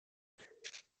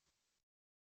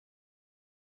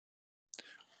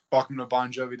Welcome to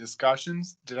Bon Jovi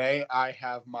Discussions. Today I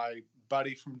have my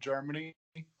buddy from Germany.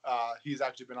 He's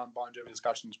actually been on Bon Jovi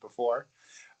Discussions before.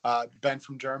 Ben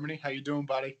from Germany. How you doing,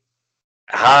 buddy?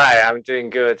 Hi, I'm doing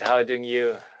good. How are doing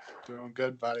you? Doing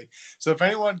good, buddy. So if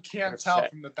anyone can't tell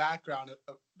Perfect. from the background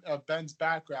of Ben's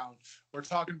background, we're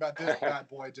talking about this bad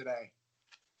boy today.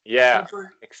 Yeah, Slippery,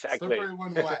 exactly. slippery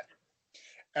when wet.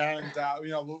 And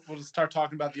we'll just start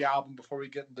talking about the album before we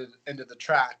get into the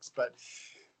tracks. But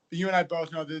you and I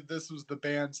both know that this was the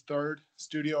band's third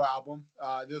studio album.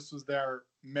 This was their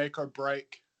make or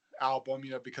break album,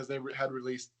 because they had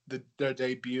released their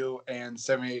debut and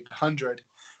 7800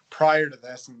 prior to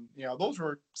this, and those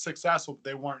were successful, but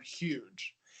they weren't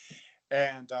huge.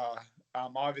 And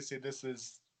obviously, this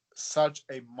is such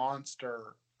a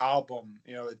monster album.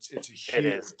 It's a It huge.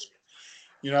 is.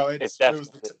 It It was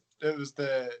definitely. it was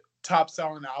the top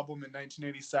selling album in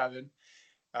 1987.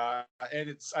 And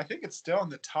I think it's still in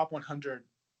the top 100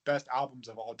 best albums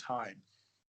of all time.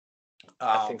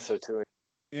 I think Um, so too.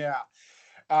 yeah,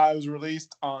 it was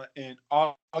released in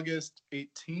August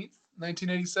 18th,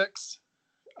 1986.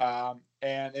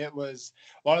 And it was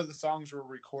a lot of the songs were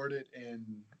recorded in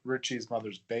Richie's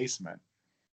mother's basement.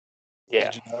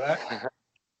 Yeah. Did you know that?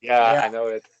 Yeah, Yeah. I know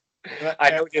it. And, I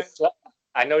and, know this.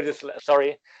 I know this.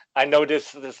 Sorry, I know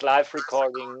this live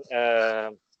recording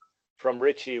from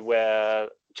Richie where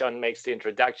John makes the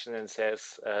introduction and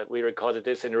says, "We recorded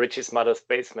this in Richie's mother's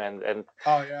basement." And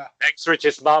oh yeah. thanks,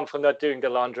 Richie's mom, for not doing the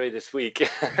laundry this week.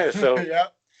 So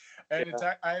Yep. And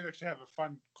yeah. I actually have a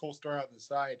fun, cool story on the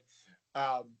side.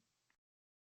 Um,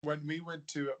 when we went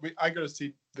to I go to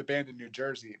see the band in New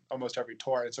Jersey almost every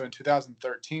tour, and so in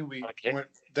 2013 we Okay. went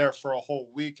there for a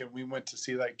whole week, and we went to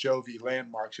see like Jovi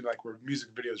landmarks, like where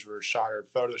music videos were shot or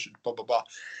photo shoots, blah blah blah.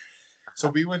 So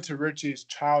we went to Richie's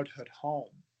childhood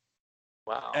home,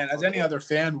 Wow. and as any Okay. other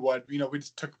fan would, we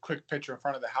just took a quick picture in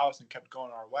front of the house and kept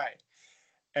going our way.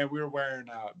 And we were wearing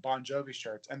Bon Jovi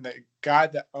shirts, and the guy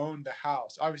that owned the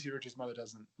house, obviously Richie's mother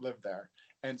doesn't live there,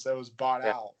 and so it was bought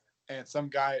Yeah. out. And some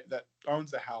guy that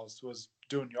owns the house was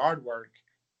doing yard work,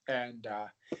 and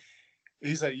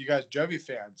he said, "You guys Jovi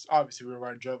fans?" Obviously, we were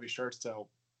wearing Jovi shirts, so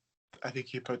I think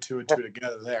he put two and two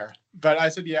together there. But I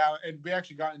said, "Yeah," and we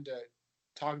actually got into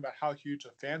talking about how huge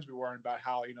of fans we were, and about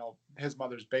how his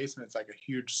mother's basement is like a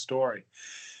huge story.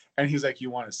 And he's like, "You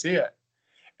want to see it?"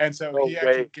 And so No he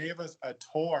actually way. gave us a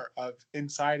tour of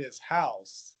inside his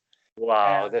house,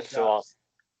 Wow, and that's so awesome.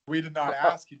 we did not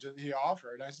ask. He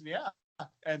offered. And I said, "Yeah."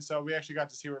 And so we actually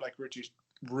got to see where like Richie's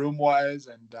room was,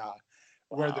 and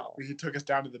where Wow. he took us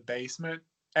down to the basement.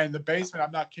 And the basement,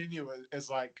 I'm not kidding you, is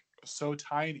like so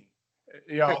tiny.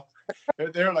 You know,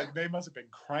 they're like they must have been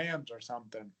crammed or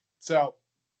something. So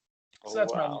Oh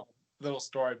that's my wow. little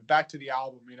story. Back to the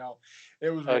album. It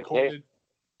was Okay. recorded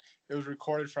it was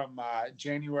recorded from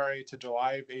January to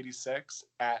July of '86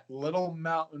 at Little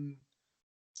Mountain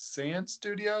Sand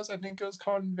Studios, I think it was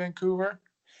called, in Vancouver.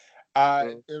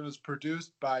 Mm, It was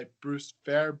produced by Bruce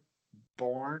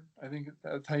Fairborn, I think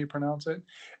that's how you pronounce it,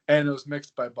 and it was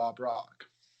mixed by Bob Rock.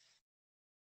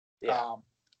 yeah. Um,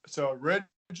 so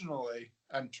originally,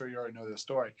 I'm sure you already know this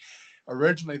story.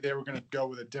 Originally, they were going to go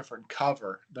with a different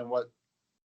cover than what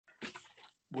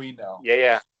we know, Yeah.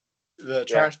 Yeah. the Yeah.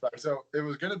 trash bag. So it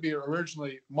was going to be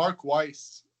originally Mark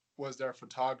Weiss was their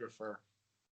photographer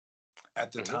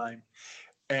at the Hmm. time,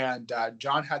 and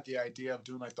John had the idea of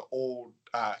doing like the old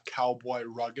cowboy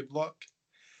rugged look.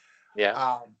 Yeah.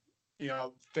 Um,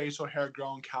 facial hair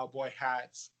grown, cowboy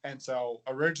hats, and so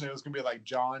originally it was gonna be like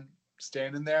John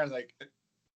standing there, like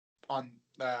on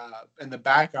in the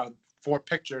background, four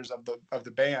pictures of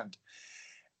the band,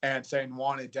 and saying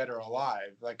 "Wanted, Dead or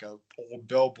Alive," like a old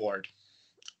billboard.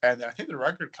 And I think the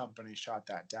record company shot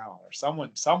that down, or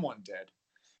someone did.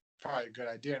 Probably a good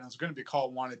idea, and it was going to be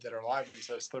called "Wanted, Dead or Alive"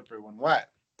 instead of "Slippery When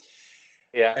Wet."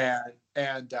 Yeah.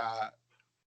 And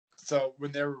so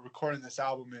when they were recording this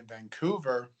album in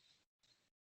Vancouver,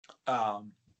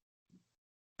 um,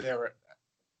 they were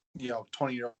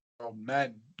 20-year-old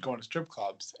men going to strip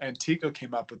clubs, and Tico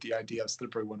came up with the idea of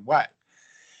 "Slippery When Wet."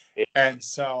 Yeah. And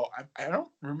so I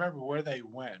don't remember where they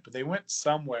went, but they went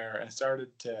somewhere and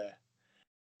started to.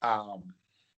 Um,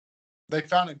 they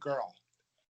found a girl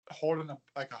holding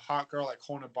like a hot girl, like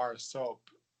holding a bar of soap,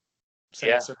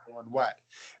 saying Yeah. "Slippery When Wet."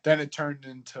 Then it turned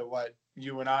into what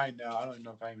you and I know. I don't even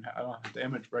know if I don't have the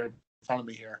image right in front of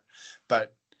me here,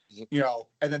 but Mhm.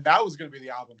 and then that was going to be the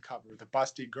album cover, the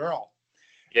busty girl.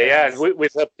 Yeah. And Yeah. And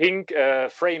with a pink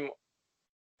frame,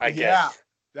 I yeah, guess.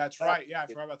 that's Oh, right. Yeah, I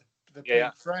forgot about the yeah. Yeah.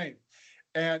 pink frame.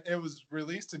 And it was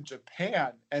released in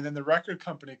Japan. And then the record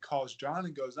company calls John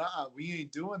and goes, we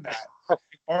ain't doing that.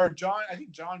 Or John, I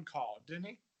think John called, didn't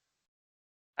he?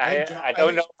 I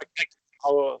don't know exactly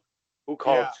who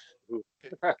called yeah, who.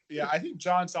 yeah. I think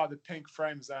John saw the pink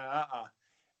frames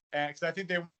and because I think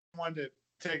they wanted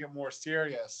to take it more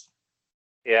serious.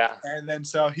 Yeah. And then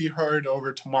so he hurried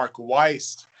over to Mark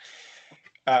Weiss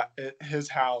at his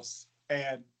house,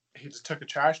 and he just took a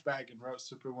trash bag and wrote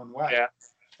 "Super One Wet," Yeah.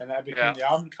 and that became Yeah. the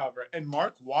album cover. And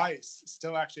Mark Weiss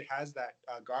still actually has that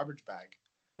garbage bag,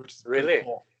 which is pretty Really?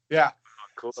 cool. Yeah.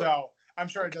 Cool. So I'm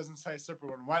sure it Okay. doesn't say "Super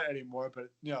One Wet" anymore, but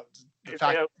the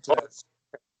fact Yeah,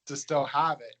 to still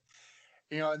have it.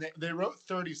 And they wrote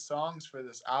 30 songs for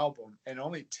this album, and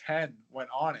only 10 went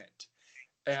on it.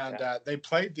 And yeah. they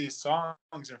played these songs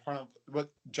in front of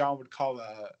what John would call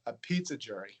a pizza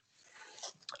jury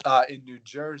in New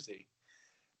Jersey.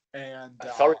 And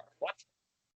Sorry, what?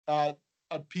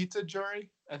 a pizza jury,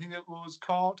 I think it was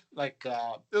called. Like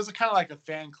it was kind of like a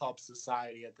fan club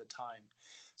society at the time.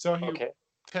 So he Okay.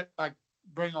 like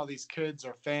bring all these kids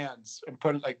or fans and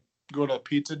put like go to a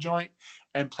pizza joint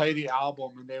and play the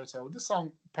album, and they would say, "Well, this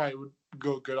song probably would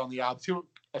go good on the album." See what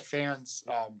a fans'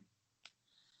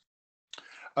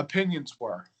 opinions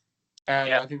were, and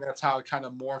Yeah. I think that's how it kind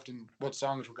of morphed in what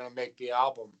songs were going to make the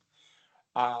album.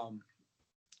 Um,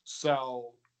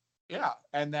 so yeah,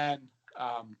 and then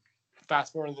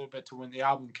fast forward a little bit to when the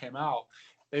album came out,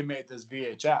 they made this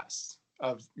VHS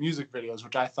of music videos,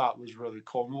 which I thought was really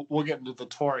cool. We'll get into the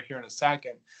tour here in a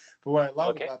second, but what I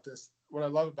love Okay. about this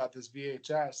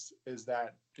VHS is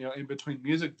that in between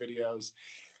music videos,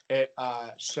 it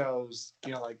shows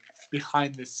like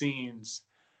behind the scenes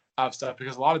of stuff,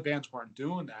 because a lot of bands weren't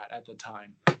doing that at the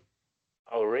time.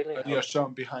 Oh, really? Okay.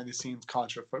 Showing behind the scenes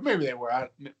concert footage. Maybe they were. I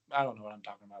don't know what I'm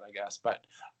talking about, I guess, but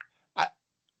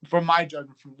from my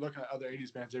judgment, from looking at other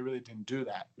 80s bands, they really didn't do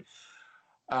that.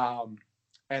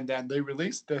 And then they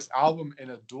released this album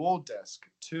in a dual disc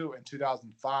too in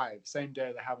 2005, same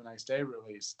day the Have a Nice Day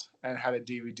released, and had a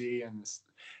DVD. And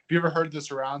have you ever heard the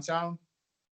surround sound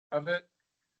of it?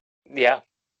 Yeah.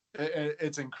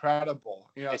 It's incredible,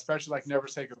 It's especially like Never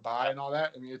Say Goodbye yeah. and all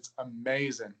that. I mean, it's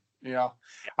amazing. Yeah.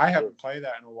 I Sure. haven't played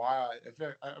that in a while.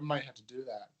 I might have to do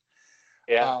that.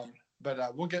 Yeah.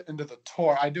 But we'll get into the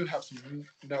tour. I do have some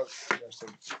notes here, so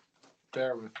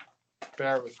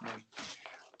bear with me.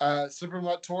 Super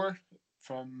Mutt tour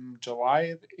from July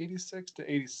of '86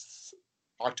 to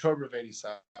October of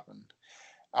 '87.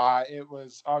 It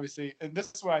was obviously, and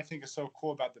this is what I think is so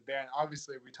cool about the band.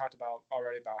 Obviously, we talked about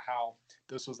already about how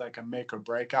this was like a make or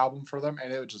break album for them,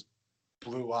 and it just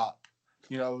blew up.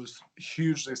 It was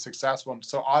hugely successful. And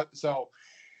so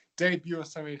debut in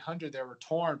 7800, they were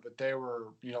torn, but they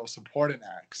were supporting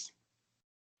acts.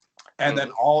 And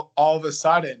then all of a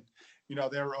sudden,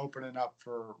 they were opening up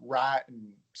for Rat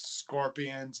and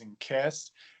Scorpions and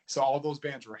Kiss. So all those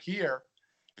bands were here.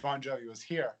 Bon Jovi was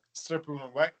here. Super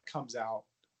One Wet comes out.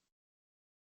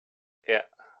 Yeah.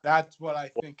 That's what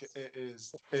I think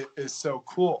is so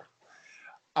cool.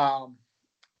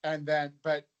 And then,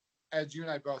 but as you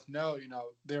and I both know,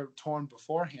 they were torn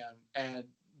beforehand, and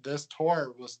this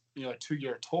tour was a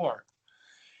 2-year tour,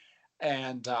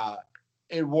 and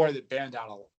it wore the band out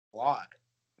a lot.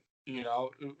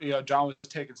 John was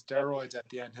taking steroids at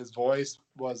the end. His voice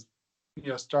was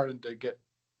starting to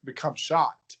become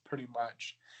shot pretty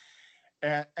much.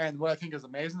 And what I think is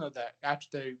amazing is that after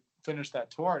they finished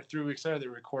that tour, 3 weeks later they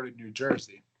recorded New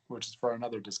Jersey, which is for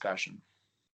another discussion.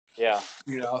 Yeah.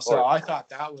 So I thought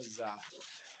that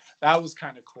was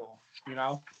kind of cool.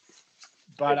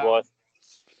 But it was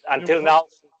until now.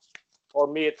 For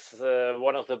me, it's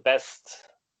one of the best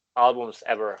albums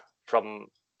ever from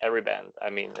every band. I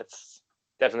mean, it's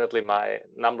definitely my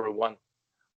number one.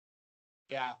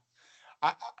 Yeah,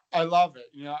 I love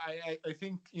it. I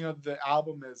think the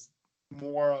album is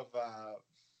more of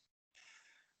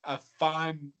a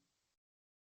fun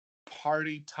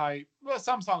party type. Well,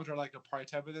 some songs are like a party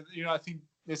type, but I think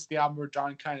this is the album where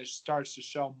John kind of starts to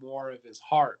show more of his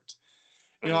heart.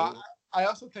 I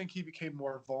also think he became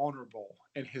more vulnerable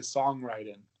in his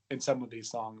songwriting in some of these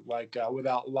songs, like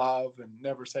Without Love and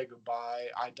Never Say Goodbye,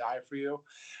 I Die For You.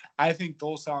 I think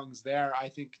those songs there, I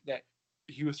think that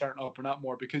he was starting to open up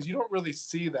more, because you don't really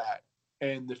see that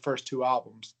in the first 2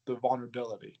 albums, the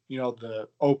vulnerability, the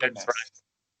openness.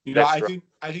 That's right.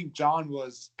 I think John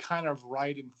was kind of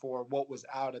writing for what was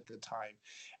out at the time.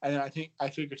 And then I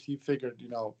figured he figured,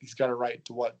 he's got to write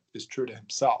to what is true to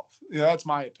himself. That's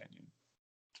my opinion.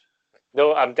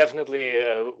 No, I'm definitely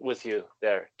with you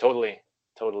there. Totally.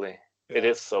 Yeah. It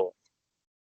is so.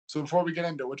 So before we get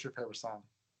into it, what's your favorite song?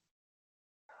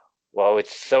 Wow,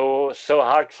 it's so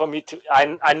hard for me to.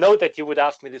 I know that you would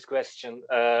ask me this question,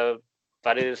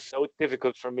 but it is so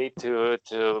difficult for me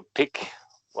to pick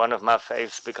one of my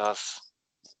faves, because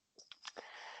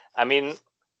I mean,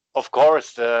 of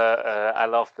course, I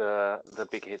love the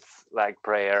big hits like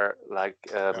Prayer, like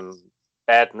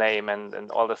Bad Name,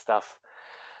 and all the stuff.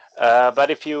 But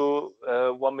if you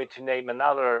want me to name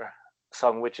another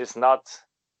song which is not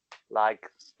like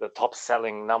the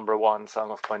top-selling #1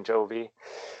 song of Bon Jovi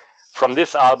from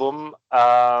this album,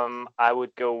 I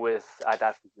would go with "I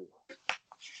Die for You."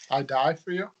 I Die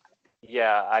for You.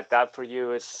 Yeah, "I Die for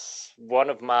You" is one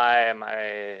of my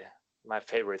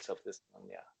favorites of this one.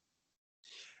 Yeah.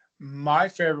 My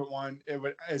favorite one,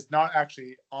 is not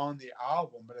actually on the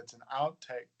album, but it's an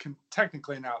outtake,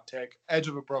 technically an outtake. "Edge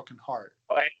of a Broken Heart."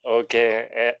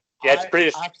 Okay. Yeah, it's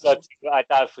pretty similar to "I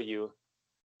Die for You."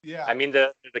 Yeah. I mean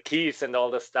the keys and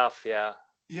all the stuff. Yeah.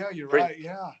 Yeah, you're Pretty, right.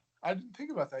 Yeah, I didn't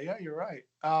think about that. Yeah, you're right.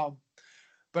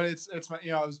 But it's my,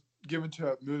 I was given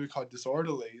to a movie called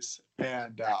Disorderlies,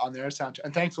 and on their soundtrack,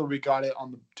 and thankfully we got it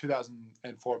on the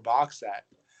 2004 box set.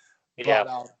 yeah.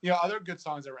 But other good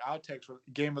songs that were outtakes were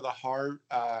 "Game of the Heart,"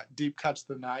 "Deep Cuts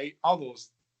the Night." All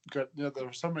those good. There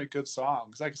were so many good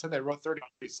songs. Like I said, they wrote 30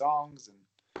 songs,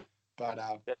 but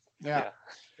yeah.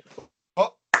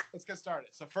 Well, let's get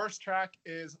started. So first track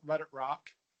is "Let It Rock."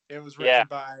 It was written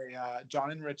by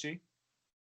John and Richie.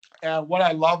 And what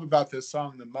I love about this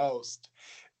song the most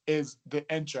is the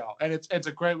intro, and it's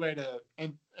a great way to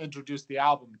introduce the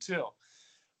album too.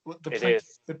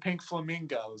 The pink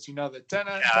flamingos,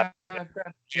 the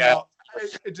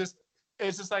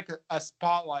it's just like a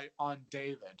spotlight on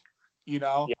David,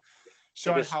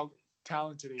 showing how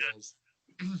talented he is.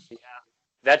 Yeah,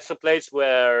 that's the place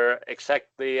where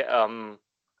exactly,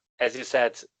 as you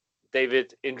said,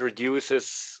 David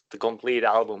introduces the complete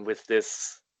album with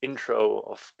this intro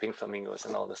of Pink Flamingos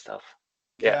and all the stuff.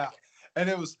 Yeah. And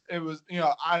it was I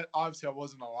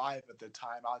wasn't alive at the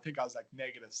time. I think I was like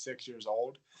 -6 years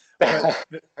old, but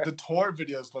the tour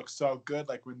videos look so good,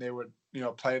 like when they would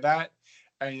play that,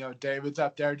 and David's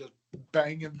up there just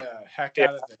banging the heck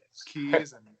out of the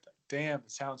keys, and damn,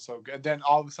 it sounds so good. Then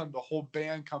all of a sudden the whole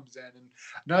band comes in, and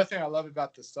another thing I love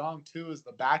about the song too is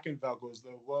the backing vocals, the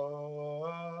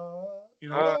whoa, I'm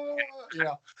no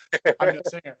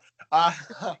singer,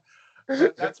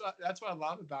 but that's what I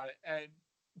love about it. And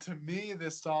to me,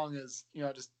 this song is,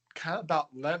 just kind of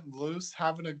about letting loose,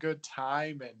 having a good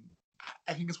time, and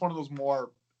I think it's one of those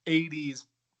more 80s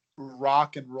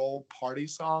rock and roll party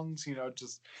songs.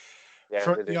 Just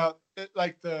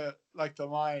like the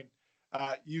line,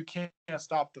 "You can't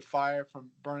stop the fire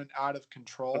from burning out of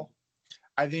control."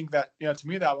 I think that to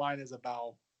me that line is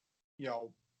about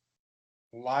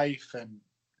life and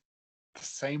the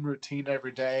same routine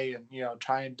every day, and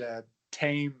trying to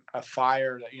tame a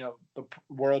fire that the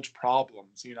world's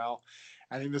problems.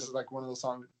 I think this is like one of those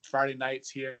songs. Friday nights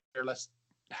here, let's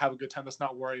have a good time. Let's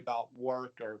not worry about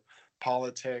work or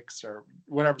politics or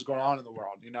whatever's going on in the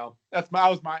world. It's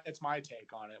my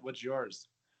take on it. What's yours?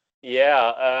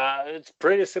 Yeah, it's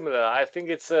pretty similar. I think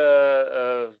it's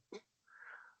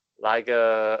like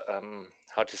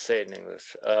how to say it in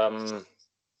English,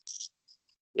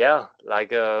 yeah,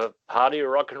 like a party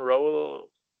rock and roll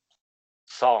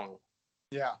song.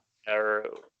 Yeah.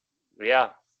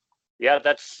 Yeah,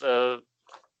 that's the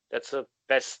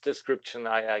best description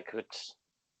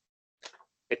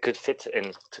it could fit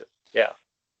into. Yeah.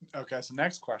 Okay, so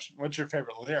next question. What's your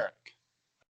favorite lyric?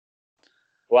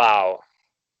 Wow.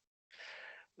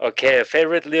 Okay, a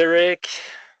favorite lyric.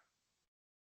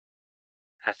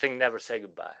 I think "Never Say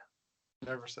Goodbye."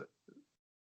 Never say.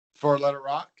 For "Let It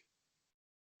Rock"?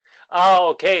 Oh,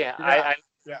 okay. Yeah. I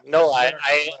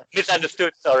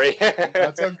misunderstood. Sorry.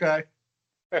 That's okay.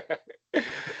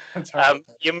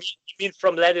 You mean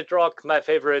from "Let It Rock"? My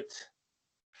favorite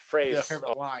phrase. Yeah,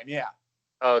 favorite line. Yeah.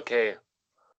 Okay.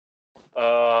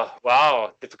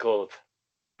 Wow. Difficult.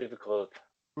 We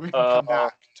can come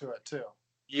back to it too.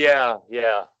 Yeah.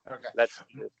 Okay. That's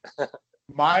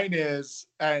Mine is,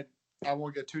 and I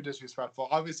won't get too disrespectful.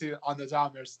 Obviously, on this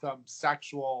album, there's some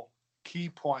sexual key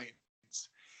points.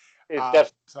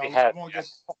 So I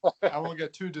won't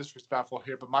get too disrespectful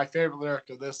here, but my favorite lyric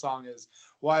of this song is,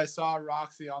 "Well, I saw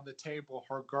Roxy on the table,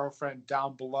 her girlfriend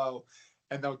down below,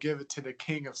 and they'll give it to the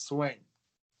king of swing."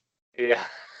 Yeah.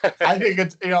 I think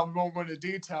it's more into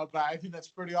detail, but I think that's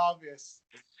pretty obvious.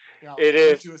 It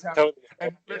is.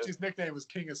 And Richie's nickname was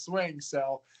King of Swing,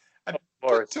 so I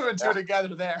put two and two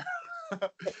together there.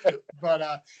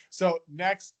 But so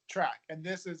next track, and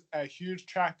this is a huge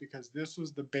track because this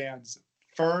was the band's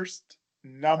first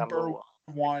number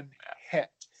one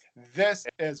hit. This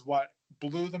is what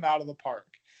blew them out of the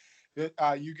park.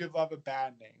 "You Give Love a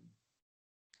Bad Name,"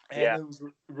 and it was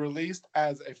released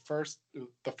as the first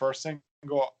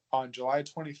single on July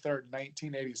 23rd,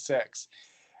 1986.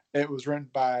 It was written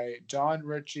by John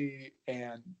Ritchie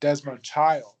and Desmond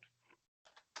Child,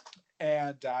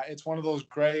 and it's one of those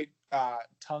great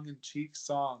tongue-in-cheek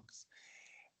songs.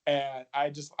 And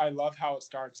I love how it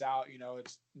starts out. You know,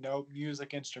 it's no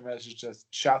music instruments. It's just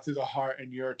shout through the heart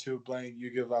and you're to blame.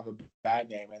 You give love a bad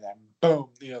name, and then boom,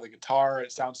 you know, the guitar.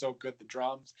 It sounds so good. The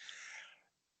drums.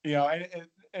 You know,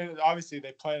 and obviously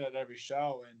they play it at every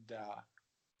show. And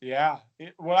yeah,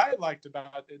 what I liked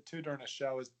about it too during a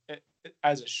show is it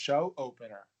as a show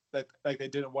opener, like they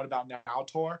did in What About Now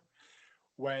tour,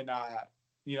 when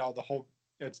you know, the whole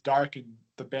it's dark and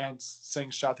the band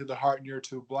sings "Shot Through the Heart" and "You're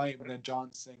to Blame," and then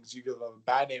John sings "You Give Love a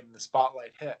Bad Name" and the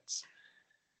spotlight hits.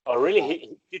 Oh,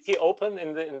 really? Did he open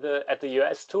in the at the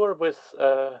US tour with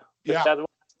Yeah, that one?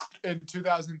 in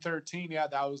 2013, yeah,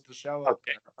 that was the show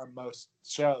Okay. opener on most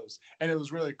shows, and it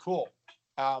was really cool.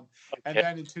 And Okay.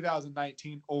 then in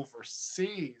 2019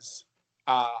 overseas,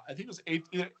 I think it was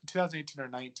 2018 or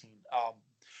 19.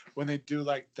 When they do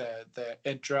like the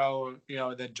intro, you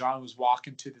know, and then John was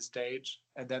walking to the stage,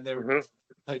 and then they Mhm.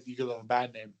 played "You Give Love a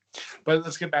Bad Name." But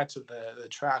let's get back to the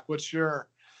track.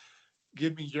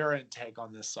 Give me your intake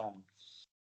on this song?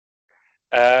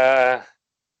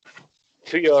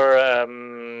 To your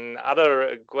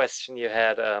other question you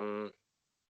had,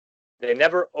 they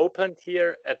never opened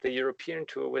here at the European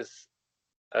tour with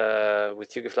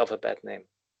 "You Give Love a Bad Name."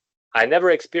 I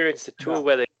never experienced a tour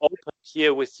where they opened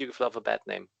here with "You Give Love a Bad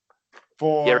Name."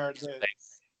 For the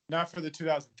not for the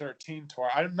 2013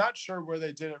 tour. I'm not sure where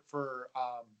they did it for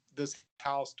this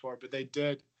house tour, but they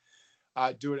did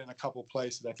do it in a couple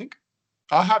places. I think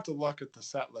I'll have to look at the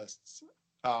set lists,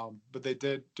 but they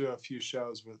did do a few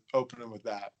shows with opening with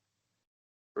that.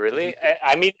 Really?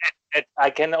 I mean, I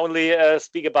can only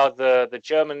speak about the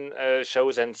German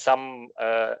shows and some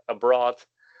abroad.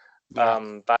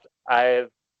 Yeah. But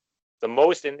the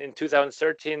most in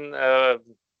 2013,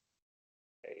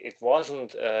 it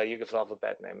wasn't "You Give Love a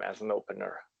Bad Name" as an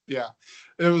opener. Yeah,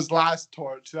 it was last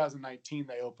tour, 2019.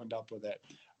 They opened up with it.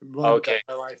 Okay.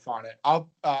 My life on it.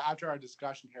 I'll after our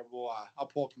discussion here, I'll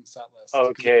pull up some set lists.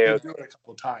 Okay. They do it a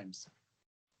couple times.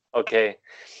 Okay.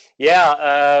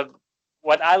 Yeah.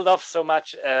 What I love so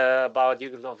much about "You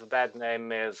Give Love a Bad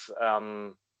Name" is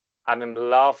I'm in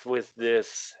love with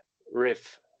this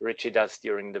riff Richie does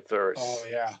during the verse. Oh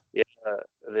yeah. Yeah.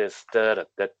 This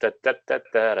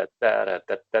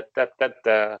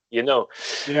you know.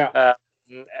 Yeah.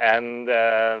 And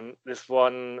this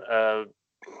one,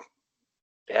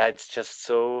 yeah, it's just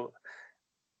so.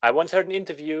 I once heard an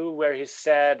interview where he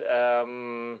said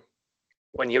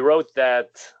when he wrote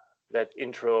that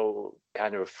intro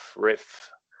kind of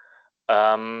riff,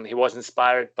 he was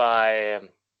inspired by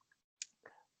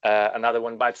Another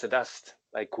One Bites the Dust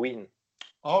by Queen.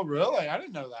 Oh really? I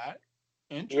didn't know that.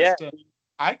 Interesting. Yeah.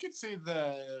 I could see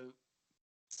the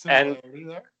similarity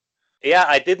there. Yeah,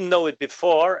 I didn't know it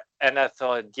before, and I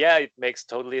thought, yeah, it makes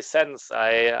totally sense.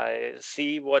 I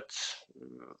see what,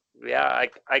 yeah,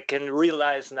 I can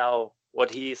realize now what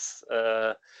he's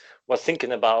was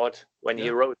thinking about when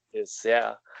he wrote this.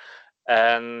 Yeah,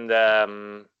 and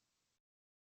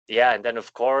yeah, and then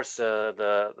of course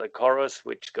the chorus,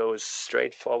 which goes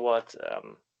straight forward.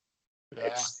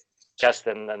 It's just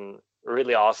an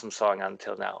really awesome song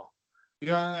until now.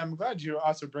 Yeah, I'm glad you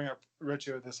also bring up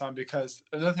Richie with this song, because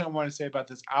another thing I want to say about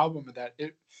this album is that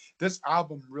this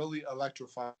album really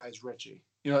electrifies Richie.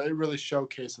 You know, it really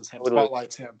showcases him,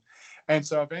 spotlights him. And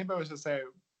so if anybody was to say,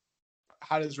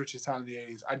 how does Richie sound in the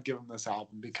 80s, I'd give him this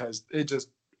album, because it just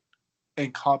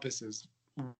encompasses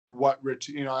what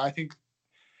Richie, you know, I think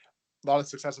a lot of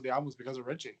success of the album is because of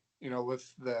Richie, you know,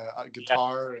 with the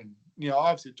guitar and, you know,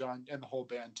 obviously John and the whole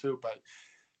band too, but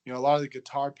you know, a lot of the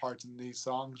guitar parts in these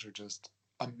songs are just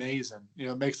amazing. You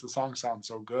know, it makes the song sound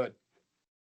so good.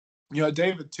 You know,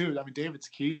 David too. I mean, David's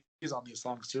keys on these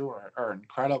songs too are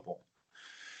incredible.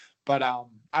 But I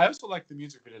also like the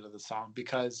music video of the song,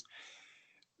 because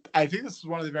I think this is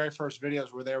one of the very first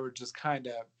videos where they were just kind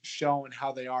of showing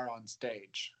how they are on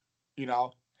stage. You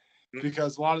know,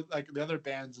 because a lot of like the other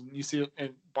bands, and you see it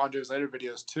in Bon Jovi's later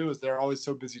videos too, is they're always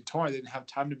so busy touring, they didn't have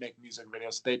time to make music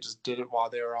videos. So they just did it while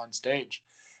they were on stage.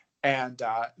 And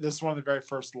this is one of the very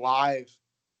first live.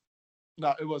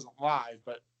 No, it wasn't live,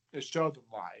 but it showed them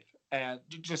live, and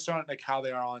just showing like how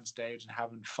they are on stage and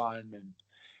having fun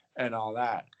and all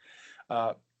that.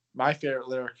 My favorite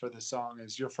lyric for the song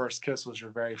is "Your first kiss was your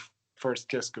very first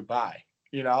kiss goodbye."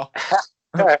 You know,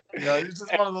 you know, it's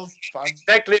just one of those fun.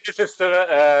 Exactly, this is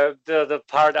the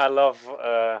part I love.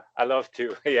 I love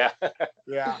too. Yeah.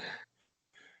 Yeah.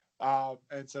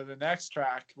 And so the next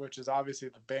track, which is obviously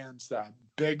the band's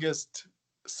biggest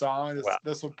song,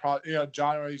 this will probably, you know,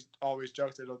 John always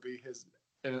jokes it'll be his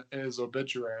in his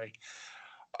obituary.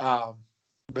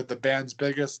 But the band's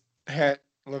biggest hit,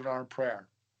 "Living on a Prayer."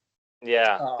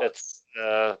 Yeah, that's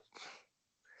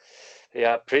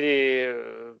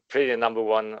pretty number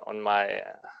one on my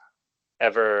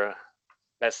ever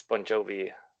best Bon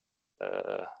Jovi.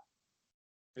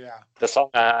 The song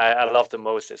I love the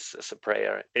most is a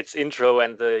prayer. Its intro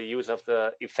and the use of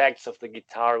the effects of the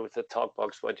guitar with the talk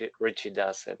box, what Richie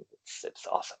does, and it's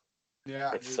awesome.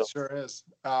 Yeah, it sure is.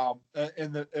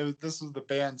 This was the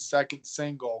band's second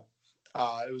single.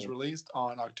 It was released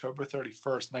on October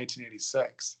 31st,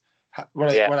 1986.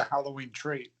 What a Halloween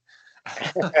treat.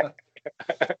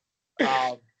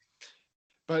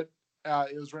 But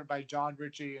it was written by John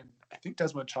Ritchie, and I think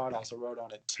Desmond Child also wrote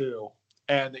on it too.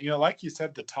 And like you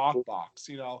said, the talk box.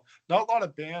 Not a lot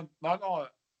of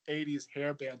 80s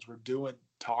hair bands were doing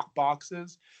talk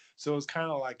boxes, so it was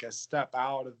kind of like a step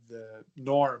out of the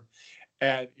norm.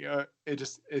 And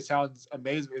it sounds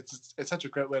amazing. It's such a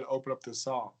great way to open up the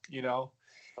song. And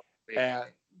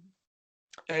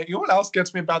you know what else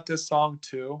gets me about this song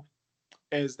too,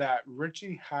 is that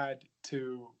Richie had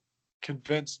to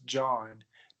convince John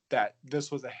that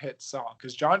this was a hit song,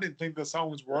 because John didn't think the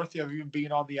song was worthy of even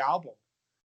being on the album.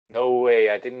 No way,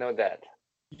 I didn't know that.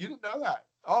 You didn't know that?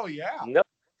 Oh yeah. No,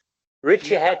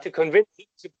 Richie had to convince him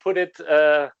to put it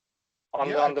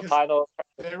on the final.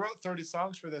 They wrote 30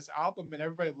 songs for this album, and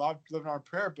everybody loved "Living on a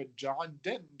Prayer," but John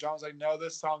didn't. John was like, "No,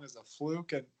 this song is a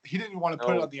fluke," and he didn't want to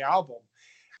put it on the album.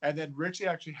 And then Richie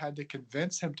actually had to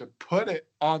convince him to put it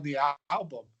on the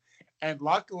album, and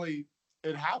luckily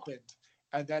it happened.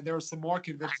 And then there was some more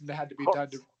convincing that had to be done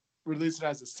to release it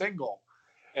as a single.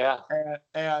 Yeah.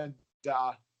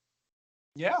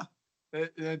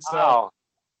 It's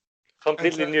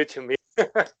completely new to me.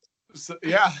 So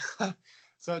yeah.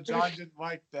 So John didn't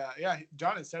like that. Yeah,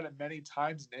 John has said it many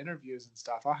times in interviews and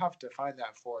stuff. I'll have to find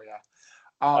that for you.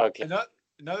 Okay.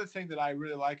 Another thing that I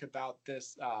really like about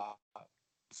this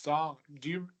song, do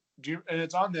you and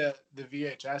it's on the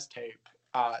VHS tape,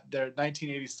 their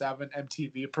 1987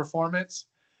 MTV performance.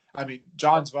 I mean,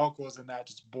 John's vocals in that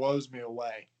just blows me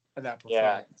away in that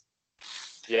performance.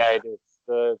 Yeah, it is.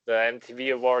 The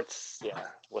MTV Awards,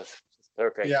 was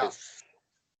perfect. Yeah.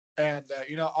 And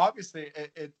obviously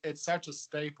it's such a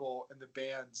staple in the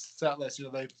band's set list.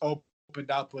 They've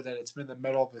opened up with it. It's been in the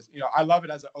middle of it. I love it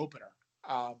as an opener.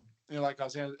 Like I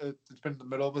was saying, it's been in the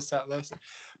middle of a set list.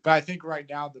 But I think right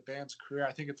now, the band's career,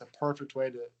 I think it's a perfect way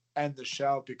to end the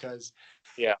show, because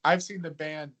I've seen the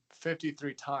band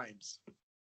 53 times,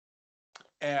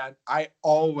 and I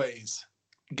always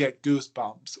get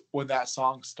goosebumps when that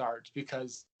song starts,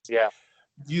 because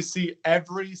you see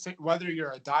whether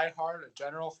you're a diehard, a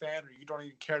general fan, or you don't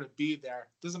even care to be there,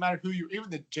 doesn't matter who even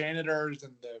the janitors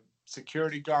and the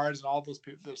security guards and all those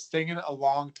people, they're singing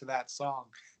along to that song.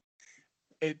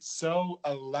 It's so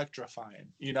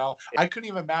electrifying. I couldn't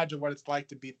even imagine what it's like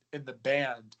to be in the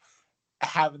band,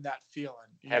 having that feeling.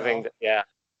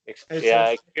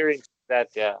 Experience that.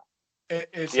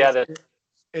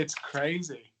 It's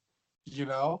crazy.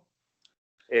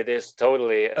 It is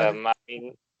totally. I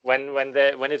mean,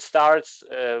 when it starts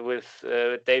with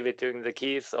David doing the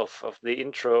keys of the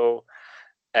intro,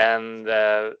 and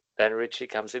then Richie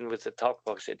comes in with the talk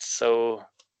box, it's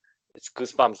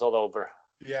goosebumps all over.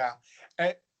 Yeah.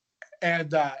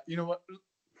 And you know what,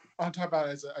 I'll talk about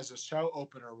it as a show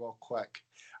opener real quick.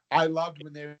 I loved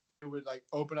when they would like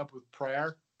open up with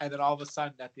prayer, and then all of a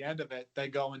sudden at the end of it they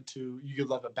go into "You Could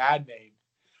Love a Bad Name."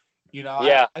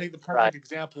 I think the perfect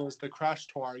example is the Crush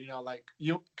tour. Like,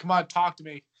 you come on, talk to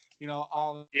me. And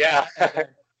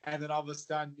then all of a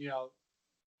sudden,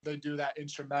 they do that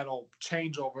instrumental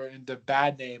changeover into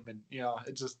 "Bad Name," and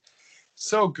it's just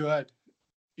so good.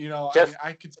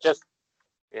 I could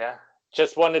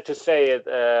just wanted to say it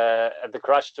at the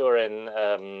Crush tour in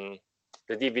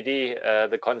the DVD,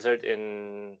 the concert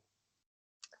in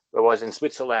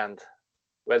Switzerland,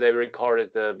 where they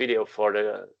recorded the video for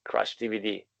the Crush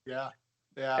DVD. Yeah.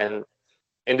 And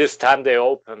in this time they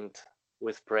opened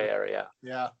with prayer.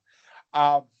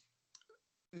 I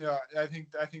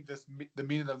think the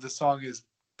meaning of the song is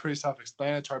pretty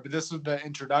self-explanatory, but this was the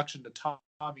introduction to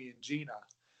Tommy and Gina.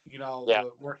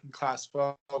 The working class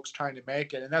folks trying to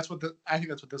make it, and I think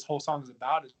that's what this whole song is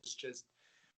about. It's just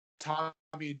Tommy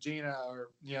and Gina, or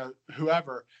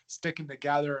whoever, sticking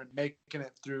together and making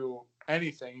it through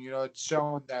anything. It's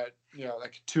showing that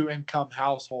like a 2-income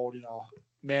household,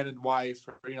 man and wife.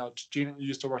 Or, Gina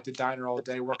used to work the diner all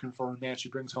day, working for a man she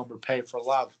brings home her pay for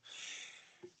love.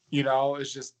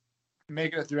 It's just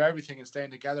making it through everything and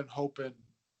staying together and hoping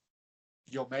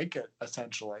you'll make it,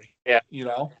 essentially.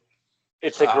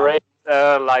 It's a great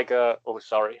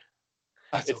sorry.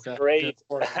 That's It's okay. great. Good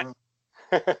for the room.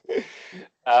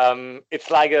 It's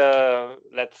like a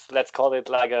let's call it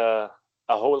like a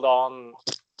hold on,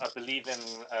 a believe in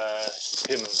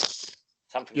him,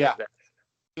 something Yeah, like that.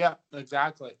 yeah,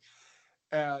 exactly.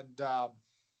 And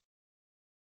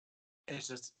it's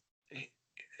just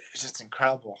it's just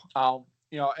incredible. And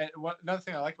another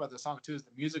thing I like about the song too is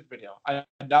the music video.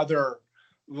 Another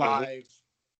Hmm. live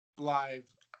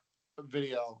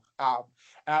video.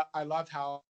 I love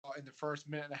how in the first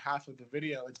minute and a half of the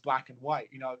video it's black and white.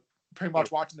 Pretty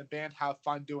much watching the band have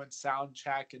fun doing sound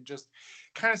check and just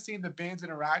kind of seeing the band's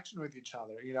interaction with each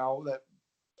other. That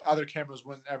other cameras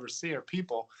wouldn't ever see, or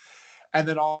people. And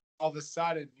then all of a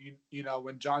sudden,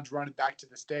 when John's running back to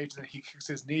the stage and he kicks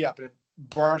his knee up and it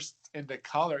bursts into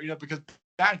color, because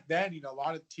back then, a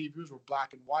lot of TVs were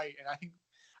black and white. And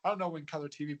I don't know when color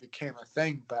TV became a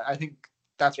thing, but I think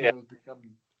that's when Yeah, it was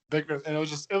becoming bigger. And it was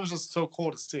just so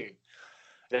cool to see,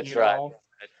 that's you right. know.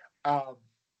 Um,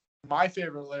 my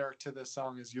favorite lyric to this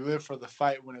song is "You live for the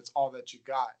fight when it's all that you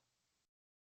got,"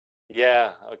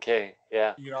 Yeah. Okay.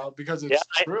 Yeah. because Yeah. it's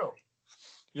true.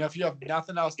 If you have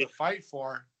nothing else to It, fight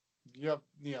for, you have,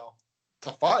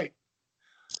 to fight.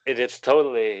 it is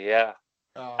totally. Yeah.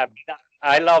 I Um, mean,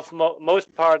 I love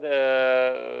most part.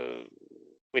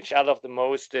 Which I love the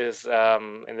most is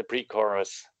in the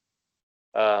pre-chorus,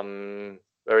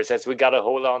 where it says we gotta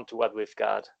hold on to what we've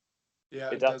got. yeah,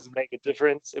 It it doesn't doesn't. make a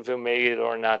difference if we make it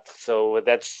or not. So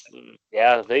that's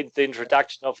yeah, the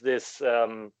introduction of this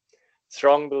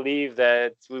strong belief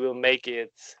that we will make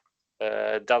it.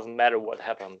 Doesn't matter what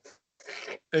happens.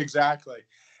 Exactly.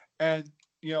 And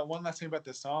one last thing about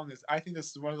this song is I think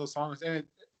this is one of those songs, and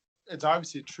it's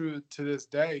obviously true to this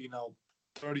day.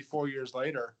 34 years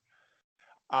later,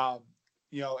 um,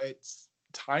 it's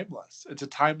timeless. It's a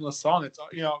timeless song. It's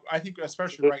I think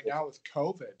especially right Absolutely. now with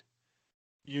COVID,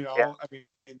 Yeah, I mean,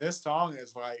 this song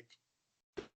is like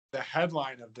the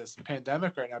headline of this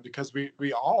pandemic right now because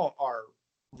we all are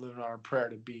living on a prayer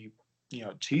to be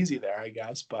cheesy there, I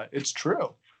guess, but it's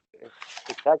true. you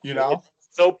exactly. know It's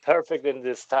so perfect in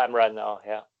this time right now.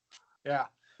 Yeah, yeah.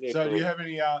 I So do you agree. have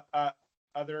any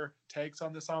other takes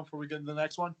on this song before we get into the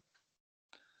next one?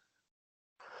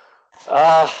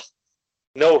 Uh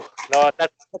no, no,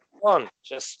 that's one.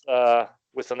 Just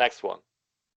with the next one.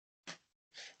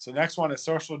 So next one is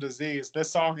Social Disease.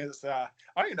 This song is I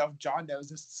don't even know if John knows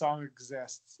this song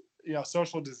exists.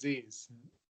 Social Disease.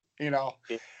 you know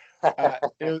uh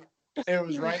it it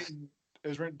was written it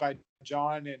was written by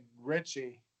John and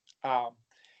Richie. um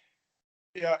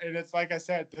and it's like I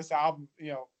said, this album,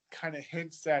 kind of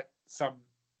hints at some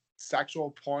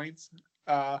sexual points.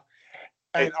 Uh,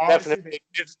 and It's obviously, definitely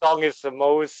this song is the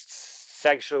most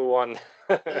sexual one.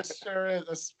 it sure is,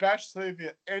 especially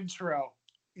the intro.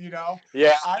 You know,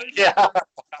 Yeah, I yeah. remember,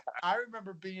 I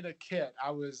remember being a kid.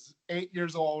 I was 8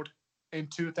 years old in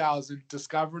 2000,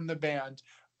 discovering the band.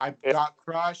 I Yeah. got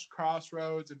Crush,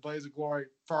 Crossroads, and Blaze of Glory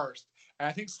first, and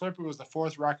I think Slippery was the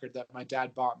fourth record that my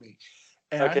dad bought me.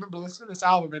 And I Okay. remember listening to this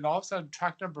album, and all of a sudden,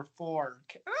 track number 4.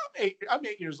 I'm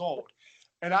 8 years old,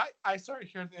 and I started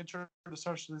hearing the intro to Social and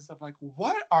stuff. Like,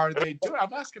 what are they doing? I'm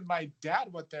asking my dad what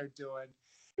they're doing,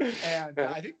 and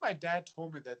I think my dad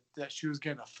told me that she was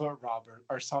getting a foot rub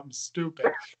or something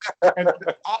stupid. And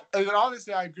then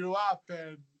obviously I grew up,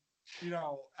 and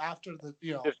after the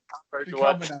Discovered becoming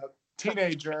what? a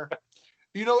teenager,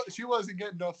 she wasn't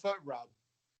getting no foot rub.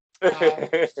 Um,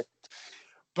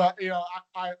 but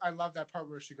I love that part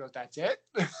where she goes, "That's it."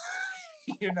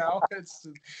 It's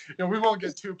we won't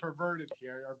get too perverted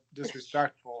here or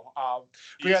disrespectful.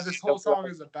 But yeah, this whole song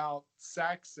is about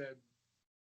sex and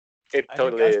It I think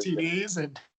totally is. STDs,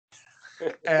 and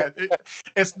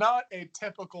it's not a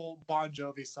typical Bon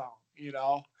Jovi song,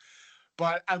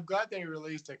 But I'm glad they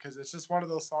released it because it's just one of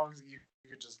those songs that you could just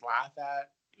laugh at.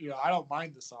 I don't mind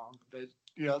the song, but it's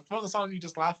one of the songs you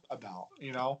just laugh about.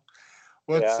 Yeah.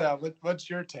 What's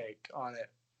your take on it?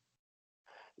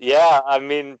 Yeah, I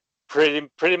mean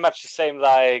pretty much the same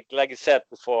like you said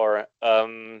before.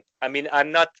 I mean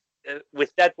I'm not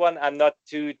with that one I'm not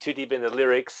too deep in the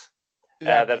lyrics.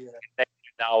 Yeah, me That's either.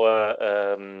 now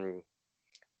a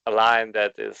line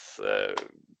that is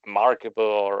markable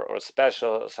or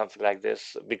special or something like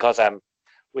this because I'm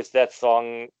with that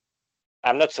song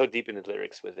I'm not so deep in the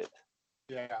lyrics with it.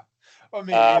 Yeah. Well,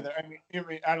 me Um, either. I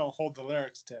mean, I don't hold the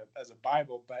lyrics to as a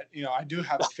Bible, but I do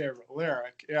have a favorite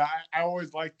lyric. Yeah, I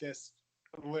always like this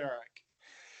lyric.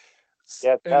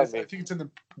 yeah, And tell I me. think it's in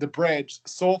the bridge.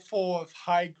 So full of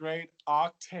high grade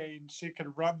octane, she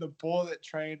could run the bullet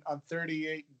train on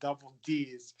 38 double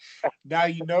D's. Now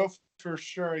you know for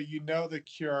sure, you know the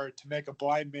cure to make a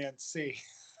blind man see.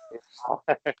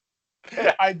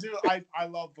 I do. I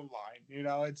love the line.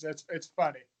 It's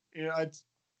funny. It's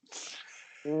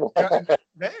and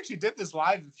they actually did this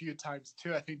live a few times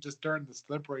too. I think just during the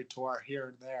Slippery tour here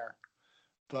and there.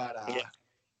 But Yeah,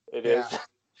 it yeah, is.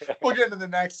 we'll get into the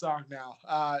next song now.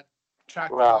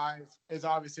 Track Wow. 5 is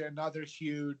obviously another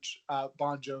huge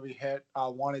Bon Jovi hit,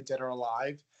 "Wanted Dead or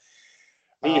Alive."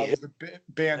 It was the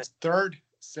band's third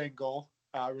single,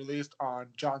 released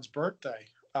on John's birthday,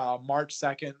 March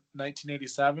 2nd,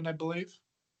 1987, I believe.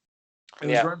 It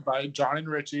was Yeah. written by John and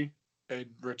Richie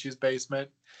in Richie's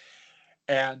basement.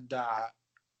 And what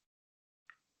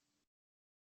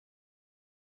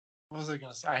was I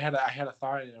going to say? I had a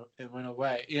thought and it went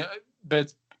away. But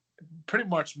it's pretty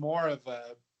much more of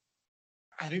a.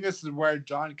 I think this is where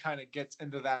John kind of gets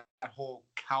into that whole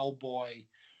cowboy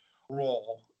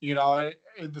role. And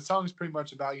the song's pretty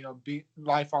much about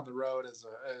life on the road as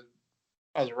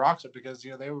a rock star, because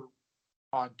they were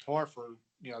on tour for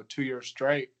 2 years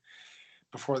straight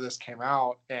before this came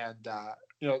out, and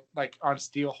like on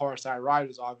Steel Horse I Ride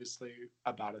was obviously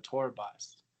about a tour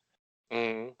bus.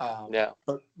 Yeah.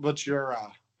 But what's your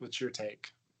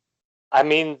take? I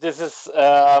mean, this is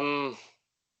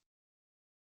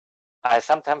I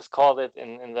sometimes called it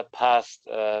in the past,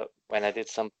 when I did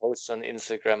some posts on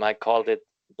Instagram, I called it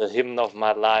the hymn of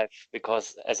my life,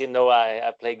 because, as you know,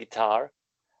 I play guitar.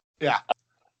 Yeah.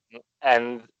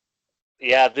 And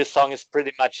yeah, this song is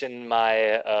pretty much in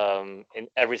my in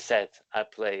every set I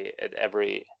play, at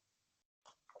every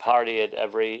party, at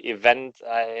every event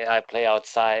I play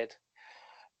outside.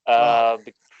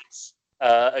 It's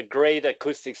a great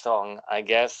acoustic song, I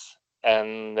guess.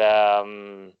 And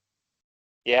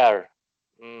yeah,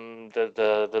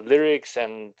 the lyrics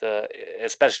and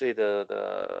especially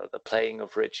the playing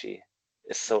of Richie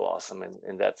is so awesome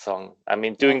in that song. I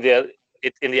mean, doing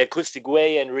it in the acoustic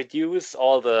way and reduce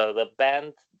all the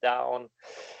band down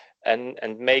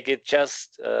and make it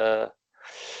just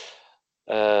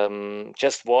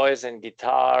voice and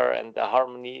guitar and the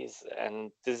harmonies.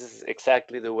 And this is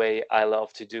exactly the way I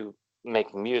love to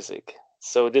make music.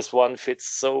 So this one fits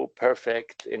so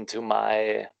perfect into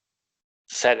my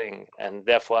setting, and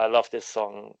therefore I love this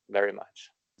song very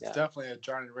much. It's definitely a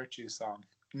John and Richie song.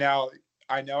 Now,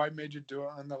 I know I made you do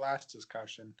it on the last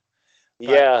discussion,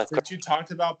 but since you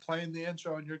talked about playing the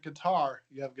intro on your guitar,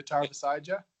 you have a guitar beside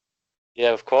you?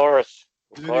 Yeah, of course.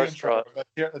 Do the intro.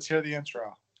 Let's hear the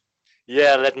intro.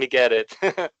 Yeah, let me get it.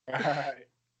 All right.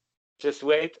 Just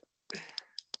wait.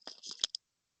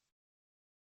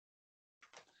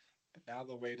 Now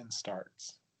the waiting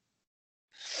starts.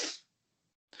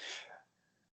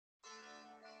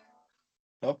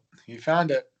 Oh, you found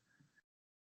it.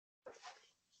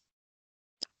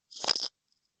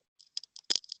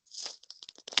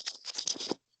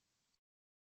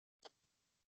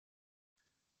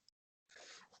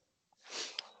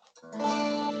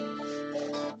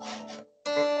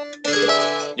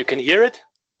 You can hear it?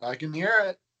 I can hear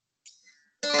it.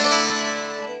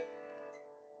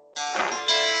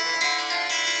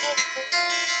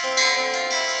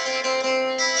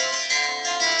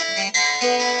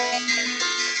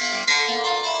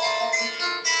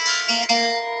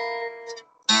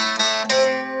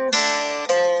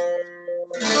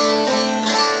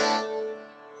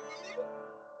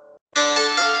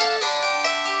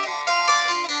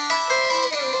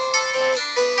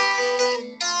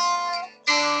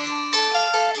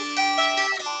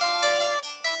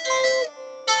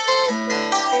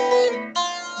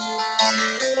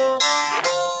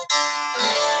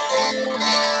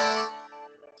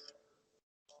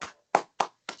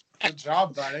 Good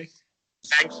job, buddy.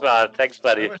 Thanks, man. Thanks,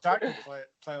 buddy. I wish I could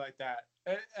play like that.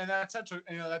 And that's such a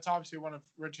that's obviously one of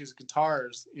Richie's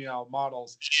guitars,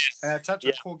 models, and it's such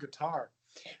a cool guitar.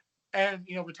 And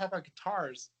we talk about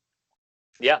guitars.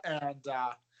 Yeah. And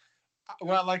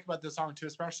what I like about this song too,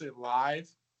 especially live,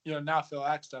 now Phil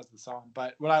X does the song,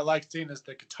 but what I like seeing is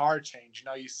the guitar change.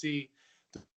 You see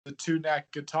the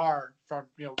two-neck guitar from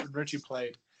when Richie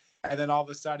played, and then all of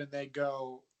a sudden they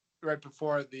go right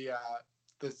before the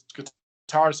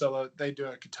guitar solo, they do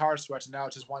a guitar switch, and now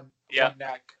it's just one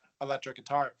neck electric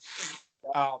guitar.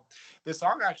 This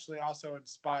song actually also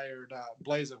inspired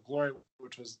Blaze of Glory,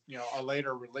 which was a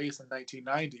later release in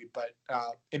 1990. But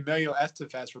Emilio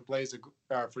Estevez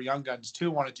for Young Guns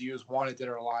 2 wanted to use "Wanted Dead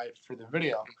or Alive" for the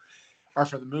video or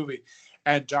for the movie,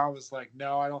 and John was like,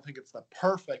 "No, I don't think it's the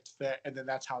perfect fit." And then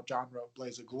that's how John wrote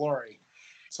 "Blaze of Glory."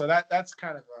 So that's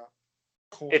kind of a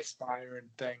cool, inspiring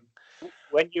thing.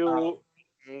 When you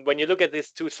look at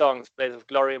these two songs, "Blaze of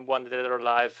Glory" and "Wanted Dead or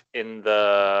Alive," in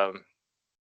the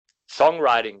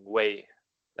songwriting way,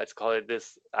 let's call it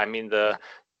this. I mean, the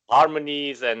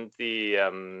harmonies and the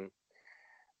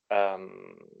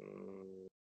and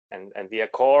the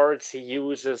accords he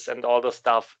uses and all the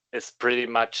stuff is pretty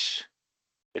much,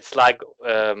 it's like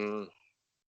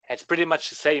it's pretty much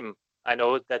the same. I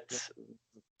know that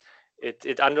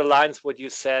it underlines what you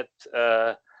said,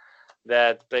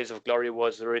 that Blaze of Glory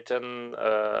was written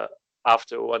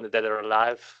after When the Dead Are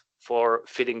Alive for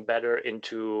fitting better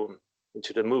into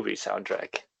the movie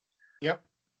soundtrack. Yep.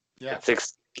 Yeah. It's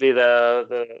exactly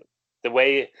the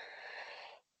way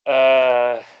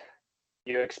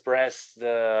you express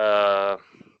the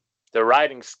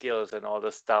writing skills and all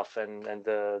the stuff, and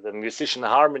the musician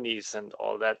harmonies and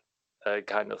all that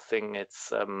kind of thing.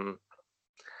 It's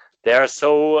they are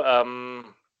so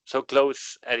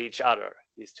close at each other,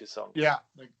 these two songs. Yeah,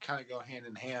 they kind of go hand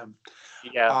in hand.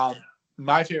 Yeah.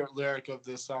 My favorite lyric of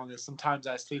this song is, "Sometimes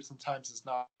I sleep, sometimes it's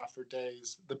not for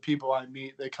days. The people I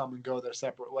meet, they come and go their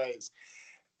separate ways."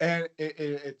 And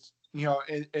it's, you know,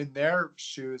 in their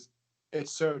shoes,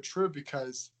 it's so true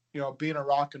because, you know, being a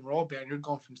rock and roll band, you're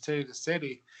going from city to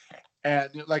city, and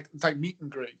like it's like meet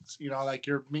and greets. You know, like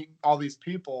you're meeting all these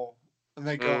people, and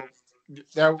they go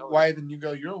their way, then you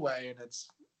go your way, and it's,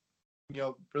 you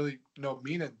know, really no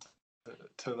meaning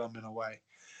to them in a way.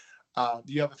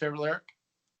 Do you have a favorite lyric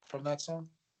from that song?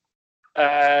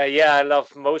 Yeah, I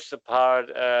love most the part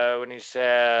when he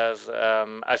says,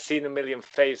 "I've seen a million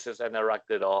faces and I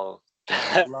rocked it all."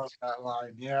 I love that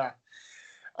line. Yeah.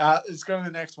 Let's go to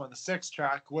the next one, the sixth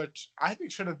track, which I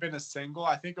think should have been a single.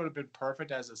 I think it would have been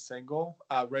perfect as a single.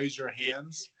 Raise Your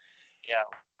Hands.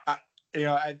 Yeah. You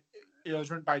know, it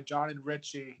was written by John and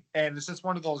Richie, and it's just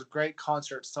one of those great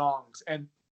concert songs. And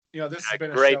you know, this has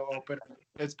been a show opener.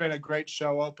 It's been a great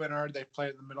show opener. They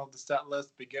played in the middle of the set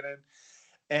list, beginning,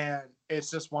 and it's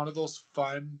just one of those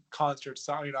fun concert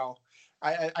songs. You know,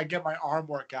 I get my arm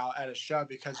workout at a show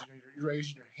because you're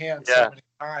raising your hands so many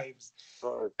times.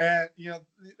 And you know,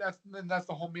 that's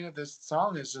the whole meaning of this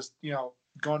song, is just, you know,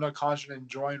 going to a concert,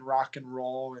 enjoying rock and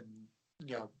roll, and,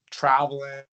 you know,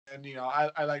 traveling. And you know,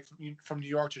 I like from New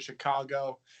York to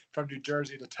Chicago, from New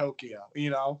Jersey to Tokyo. You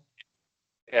know.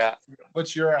 Yeah.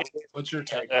 What's your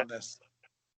take on this?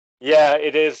 Yeah,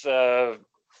 it is,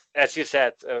 as you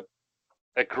said,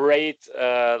 a great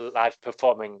live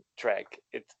performing track.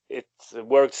 It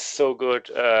works so good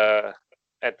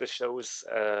at the shows.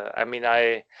 I mean,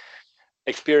 I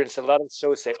experienced a lot of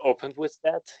shows they opened with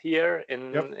that here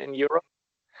in Europe.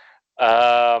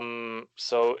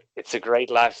 So it's a great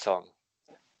live song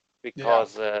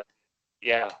because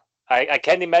I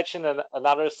can't imagine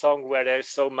another song where there's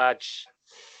so much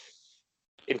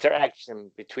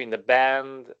interaction between the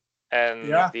band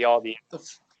and the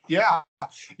audience. Yeah,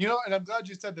 you know, and I'm glad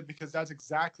you said that, because that's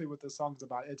exactly what the song's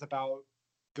about. It's about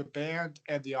the band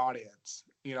and the audience.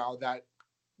 You know, that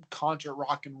concert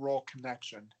rock and roll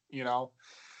connection. You know,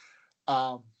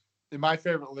 and my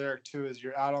favorite lyric too is,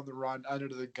 "You're out on the run, under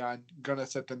the gun, gonna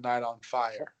set the night on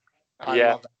fire." I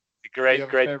love that. Great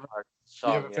part. Do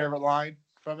you have a favorite line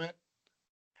from it?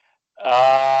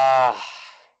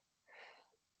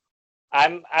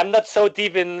 I'm not so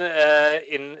deep in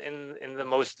the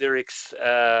most lyrics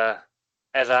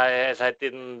as I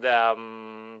didn't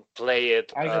play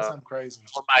it. I guess I'm crazy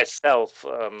for myself.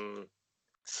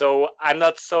 So I'm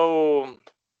not so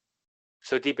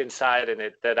deep inside in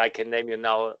it that I can name you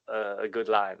now a good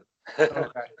line.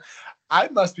 Okay. I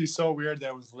must be so weird that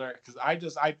it was lyric, because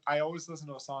I always listen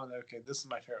to a song that, okay, this is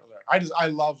my favorite lyric. I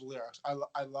love lyrics.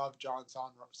 I love John's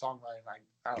songwriting.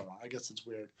 I don't know. I guess it's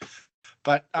weird.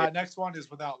 But next one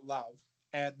is Without Love,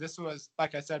 and this was,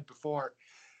 like I said before,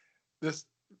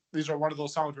 these are one of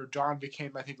those songs where John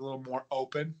became, I think, a little more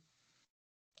open.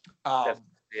 And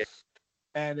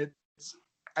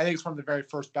I think it's one of the very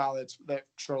first ballads that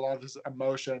show a lot of his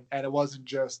emotion, and it wasn't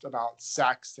just about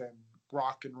sex and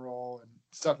rock and roll and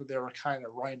stuff that they were kind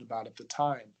of writing about at the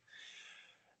time.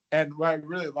 And what I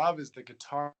really love is the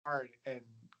guitar and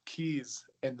keys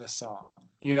in the song.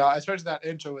 You know, especially that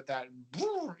intro with that,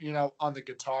 you know, on the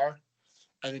guitar,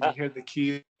 and then you hear the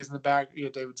keys in the back, you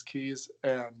know, David's keys,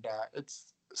 and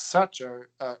it's such a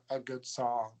good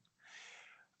song.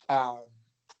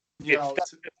 You know,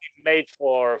 it's definitely made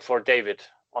for David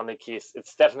on the keys.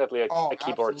 It's definitely a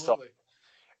keyboard song.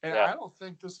 And I don't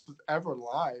think this was ever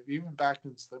live, even back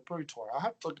in Slippery Tour. I'll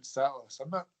have to look at set list.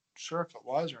 I'm not sure if it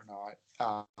was or not.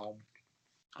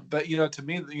 But you know, to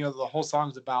me, you know, the whole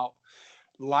song's about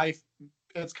life.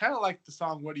 It's kind of like the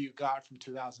song "What Do You Got" from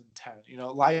 2010. You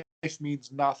know, life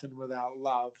means nothing without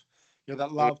love. You know,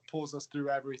 that love pulls us through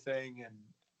everything, and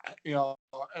you know,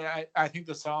 and I think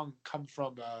the song comes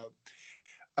from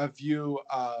a view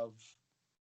of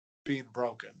being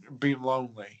broken, being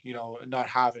lonely. You know, and not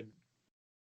having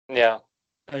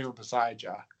anyone beside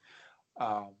you.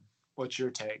 what's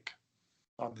your take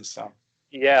on this song?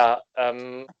 Yeah,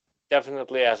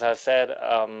 definitely. As I said,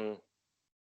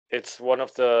 it's one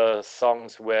of the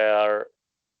songs where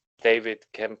David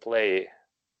can play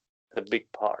the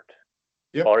big part,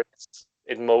 Yep. or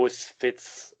it most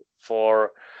fits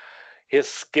for his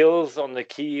skills on the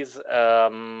keys,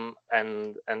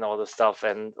 and all the stuff,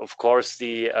 and of course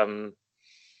the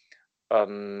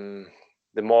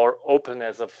more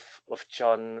openness of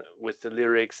John with the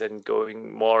lyrics and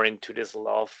going more into this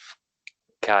love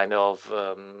kind of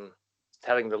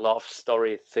telling the love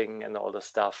story thing and all the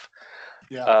stuff.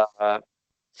 Yeah.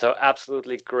 So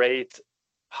absolutely great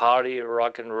party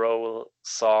rock and roll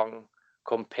song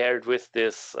compared with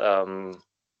this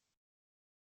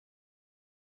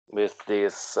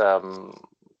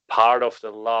part of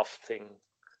the love thing.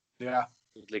 Yeah.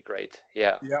 Absolutely great.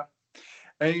 Yeah. Yeah.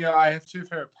 And I have two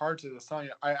favorite parts of the song.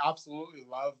 I absolutely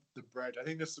love the bridge. I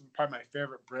think this is probably my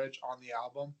favorite bridge on the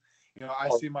album. I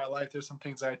Oh, see my life. There's some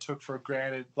things I took for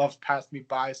granted. Love's passed me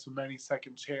by, so many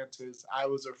second chances. I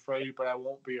was afraid, but I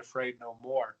won't be afraid no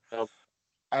more. oh,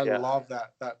 I yeah. love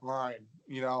that line.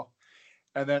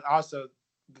 And then also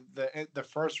the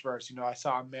first verse. I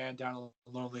saw a man down a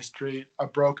lonely street, a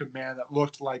broken man that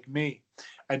looked like me,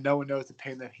 and no one knows the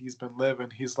pain that he's been living.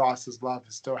 He's lost his love,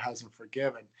 and still hasn't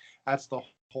forgiven. That's the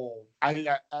whole. I think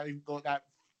that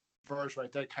verse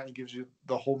right there kind of gives you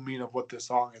the whole meaning of what this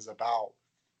song is about.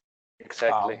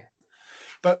 Exactly.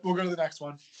 But we'll go to the next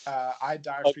one. I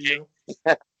Die for Okay. You.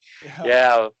 Yeah.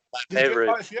 Yeah, my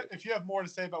favorite. If you have more to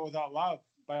say about Without Love,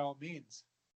 by all means.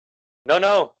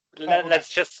 No, Okay. let's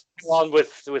just go on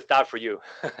with that for you.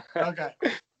 Okay.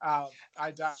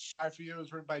 I Die for You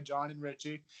was written by John and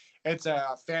Richie. It's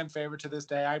a fan favorite to this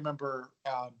day. I remember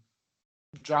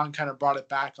John kind of brought it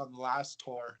back on the last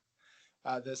tour,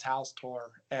 this house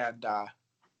tour, and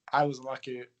I was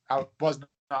lucky. I was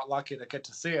not lucky to get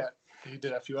to see it. He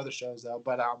did a few other shows though,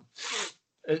 but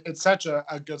it's such a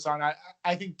good song.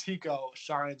 I think Tico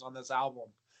shines on this album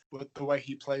with the way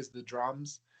he plays the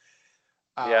drums.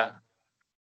 Yeah.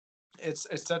 It's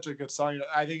such a good song.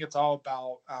 I think it's all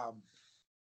about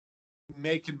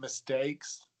making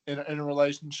mistakes in a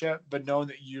relationship, but knowing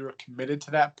that you're committed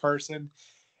to that person,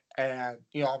 and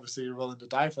obviously you're willing to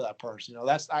die for that person.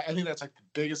 I think that's like the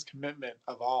biggest commitment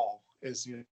of all is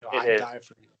It I is. die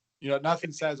for you.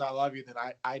 Nothing says I love you than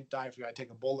I die for you. I take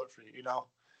a bullet for you.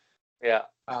 Yeah.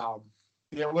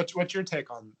 Yeah. What's your take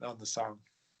on the song?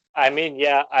 I mean,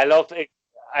 yeah, I love it.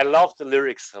 I love the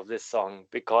lyrics of this song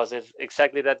because it's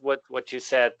exactly that what you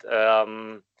said uh,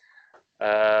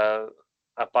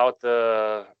 about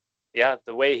the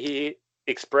way he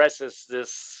expresses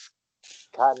this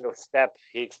kind of step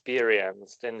he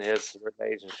experienced in his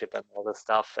relationship and all the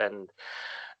stuff, and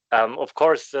of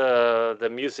course the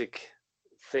music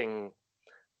thing,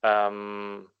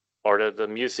 or the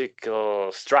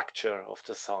musical structure of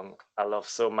the song I love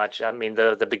so much. I mean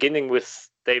the beginning with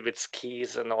David's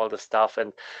keys and all the stuff,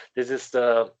 and this is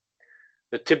the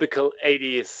typical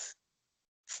 80s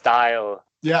style.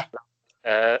 Yeah.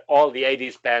 All the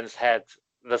 80s bands had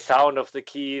the sound of the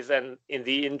keys and in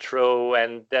the intro,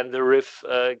 and then the riff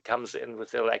comes in with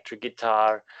the electric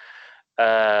guitar.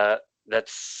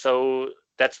 That's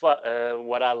what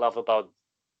I love about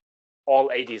all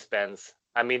 80s bands.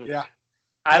 I mean, Yeah.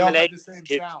 They I'm all an have the 80s same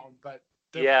kid. sound, but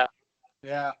Yeah, different.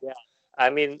 Yeah. yeah.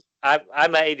 I mean,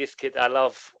 I'm an 80s kid. I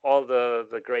love all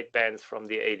the great bands from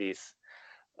the 80s.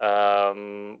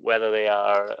 Whether they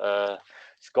are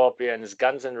Scorpions,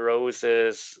 Guns N'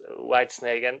 Roses,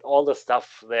 Whitesnake, and all the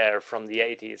stuff there from the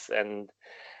 80s. And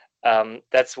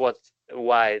that's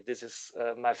why this is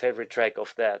my favorite track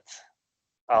of that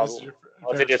This is album. your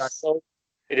Because favorite track.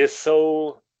 it is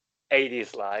so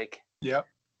 80s like, Yep.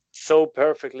 so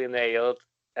perfectly nailed,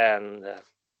 and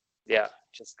yeah,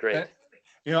 just great. And,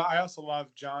 I also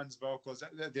love John's vocals.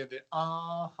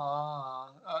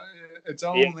 It's Yeah,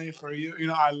 only for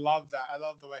you. I love that. I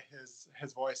love the way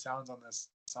his voice sounds on this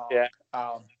song. yeah,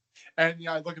 And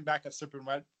looking back at Slippery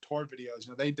Wet tour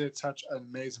videos, they did such an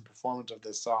amazing performance of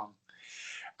this song.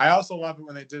 I also love it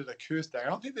when they did it acoustic. I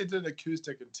don't think they did it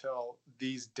acoustic until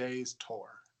These Days tour.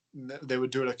 They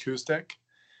would do it acoustic.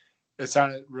 It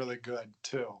sounded really good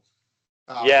too.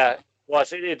 yeah.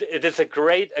 It is a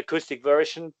great acoustic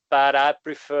version, but I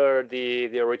prefer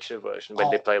the original version when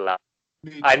they Oh, play live.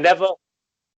 me I too. never,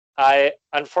 I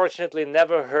unfortunately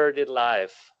never heard it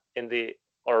live in the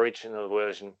original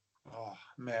version Oh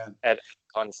man. at a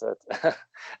concert.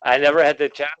 I never had the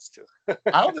chance to.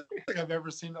 I don't think I've ever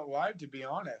seen it live, to be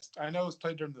honest. I know it was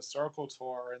played during the Circle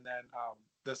tour and then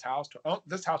this house tour. Oh,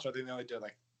 this house tour, I think they only did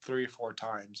like 3 or 4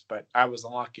 times, but I was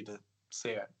unlucky to see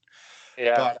it.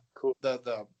 Yeah, But cool.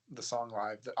 the the song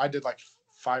live. I did like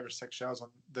 5 or 6 shows on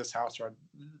this house where it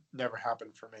never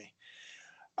happened for me.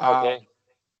 Okay.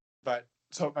 But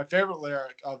so my favorite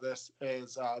lyric of this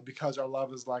is because our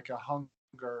love is like a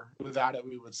hunger, without it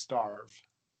we would starve.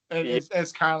 And Yeah,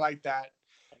 it's kind of like that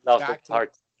love back that to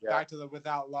part. Yeah. back to the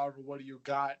without love, what do you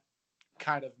got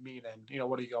kind of meaning.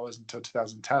 What do you go until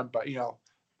 2010, but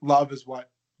love is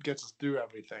what gets us through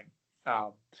everything.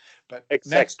 But next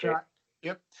Exactly. track,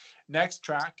 yep, next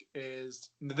track is,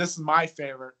 this is my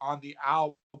favorite on the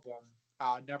album,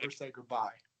 Never Say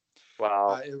Goodbye.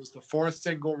 Wow. It was the fourth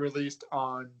single released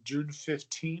on June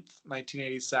 15th,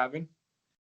 1987,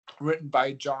 written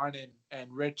by John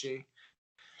and Richie.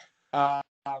 Um,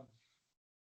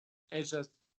 it's just,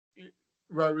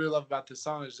 what I really love about this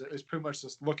song is pretty much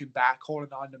just looking back,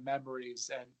 holding on to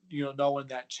memories, and knowing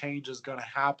that change is going to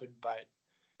happen, but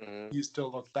Mhm. you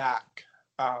still look back.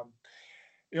 Um,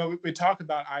 we talk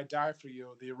about "I Die for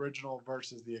You," the original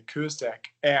versus the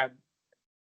acoustic, and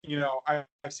I've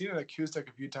seen an acoustic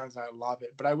a few times and I love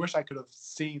it, but I wish I could have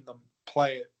seen them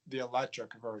play it the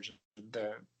electric version,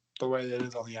 the way that it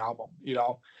is on the album.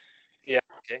 Yeah.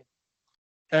 Okay.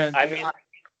 And I mean,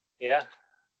 yeah.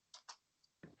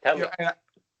 Tell me.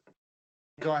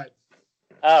 go ahead.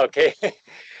 Okay.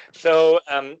 So,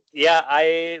 yeah,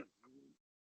 I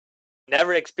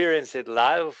never experienced it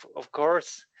live, of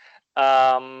course.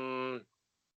 Um,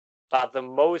 but the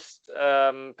most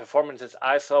performances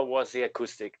I saw was the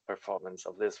acoustic performance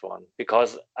of this one,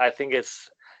 because I think it's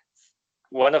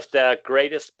one of the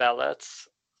greatest ballads.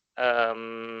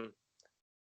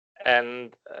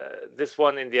 And this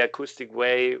one in the acoustic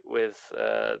way with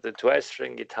the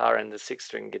 12-string guitar and the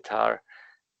 6-string guitar,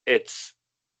 it's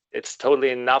totally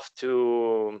enough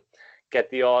to get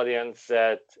the audience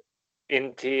that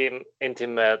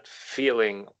intimate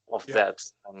feeling of Yep. that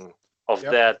of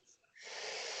Yep. that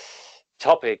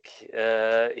topic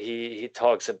he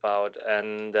talks about.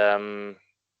 And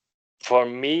for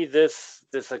me, this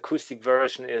acoustic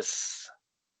version is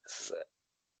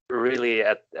really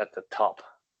at the top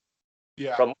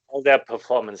Yeah. from all their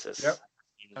performances. Yep.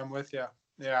 I'm with you.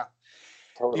 Yeah.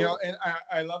 Totally. And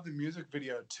I love the music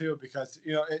video too, because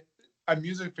a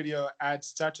music video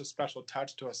adds such a special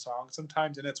touch to a song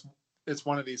sometimes, and it's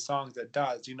one of these songs that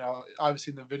does.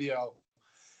 Obviously in the video,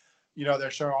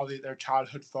 they're showing all their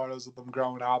childhood photos of them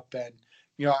growing up, and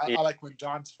Yeah, I like when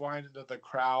John's flying into the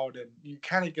crowd, and you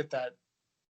kind of get that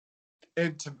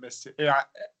intimacy.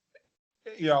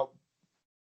 You know,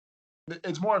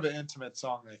 it's more of an intimate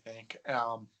song, I think.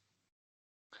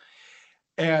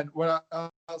 And what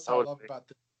else I love totally. about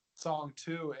the song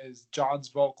too is John's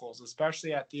vocals,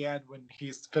 especially at the end when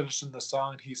he's finishing the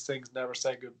song. He sings "Never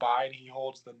Say Goodbye" and he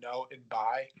holds the note in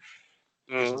 "bye."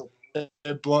 It's just Mhm.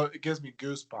 it gives me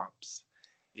goosebumps.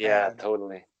 Yeah, And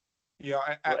totally.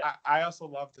 I also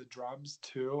love the drums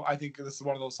too. I think this is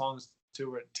one of those songs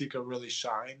too where Tico really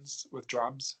shines with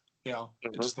drums.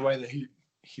 Mhm. Just the way that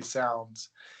he sounds.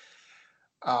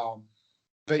 Um,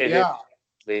 but It is.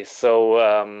 yeah, So,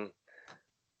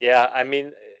 yeah, I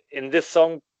mean, in this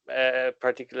song,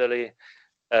 particularly,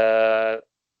 uh,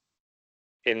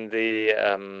 in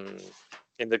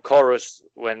the chorus,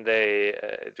 when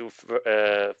they do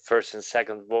first and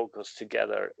second vocals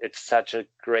together, it's such a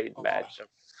great oh, match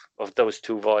of those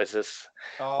two voices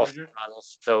oh, of the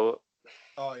brothers. So,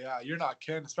 oh yeah, you're not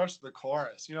kidding. Especially the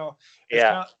chorus. It's yeah.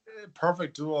 kind of a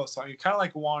perfect duo song. You kind of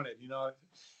like Wanted.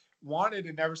 Wanted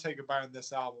and Never Say Goodbye on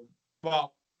this album.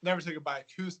 Well, Never Say Goodbye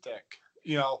acoustic.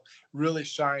 Really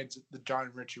shines the John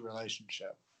and Richie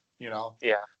relationship. You know.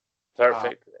 Yeah, Um,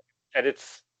 perfect. At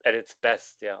its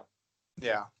best, yeah.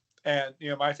 yeah. And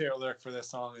my favorite lyric for this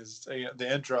song is the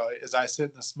intro is, "I sit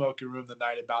in the smoky room the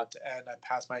night about to end. I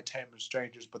pass my time with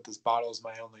strangers, but this bottle is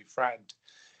my only friend."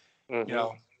 You Hmm.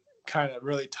 know, kind of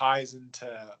really ties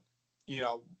into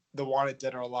the Wanted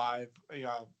Dead or Alive.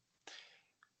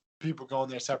 People going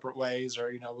their separate ways,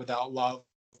 or without love,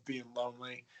 being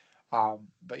lonely.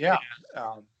 But yeah.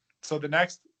 Um, so the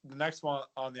next one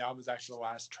on the album is actually the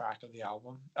last track on the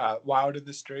album, "Wild in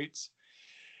the Streets."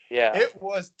 Yeah. It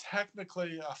was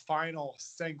technically a final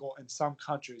single in some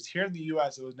countries. Here in the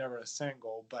U.S., it was never a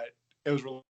single, but it was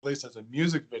released as a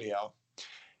music video,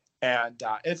 and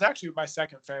it's actually my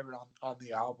second favorite on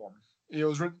the album. It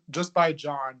was written just by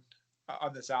John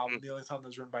on this album, Mm. the only song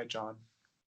that's written by John,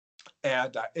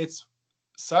 and it's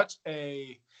such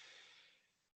a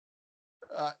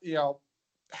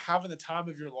having the time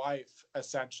of your life,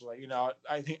 essentially.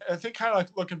 I think kind of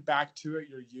like looking back to it,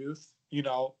 your youth,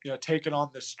 taking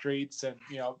on the streets, and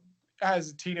as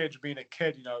a teenager, being a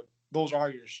kid, those are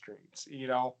your streets,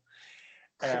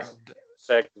 and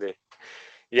Exactly.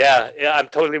 Yeah, I'm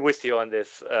totally with you on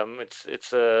this.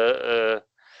 It's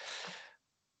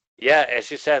yeah, as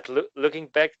you said, looking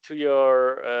back to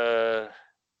your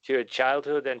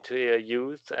childhood and to your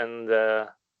youth and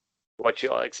what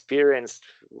you all experienced,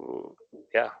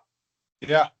 yeah,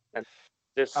 Yeah. and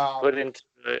just Um, put into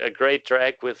a great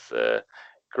track with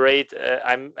great.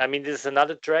 I mean, this is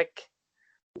another track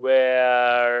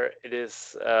where it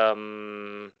is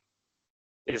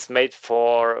made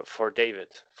for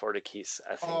David for the keys.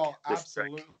 I think oh, this track.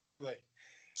 absolutely.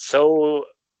 So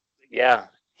yeah,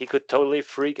 he could totally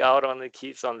freak out on the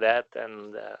keys on that,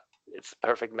 and it's a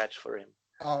perfect match for him.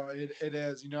 Oh, it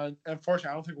is.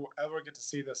 Unfortunately, I don't think we'll ever get to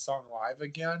see this song live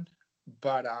again.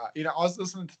 But I was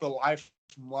listening to the Live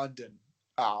from London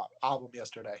album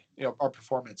yesterday. Our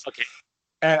performance, Okay.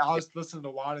 and I was listening to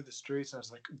Wild in the Streets, and I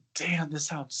was like, "Damn, this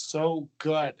sounds so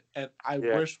good!" And I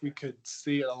Yeah, wish we could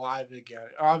see it live again.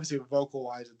 Obviously, vocal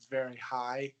wise, it's very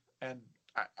high, and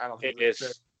I don't think it it's very.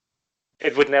 is.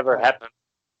 It would never happen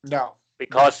No, no,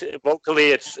 because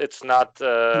vocally, it's not.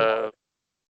 yeah.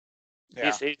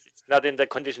 He's not in the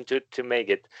condition to make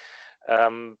it.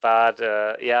 But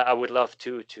yeah, I would love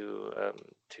to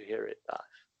hear it live.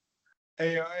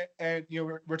 And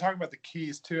we're talking about the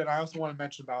keys too, and I also want to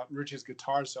mention about Richie's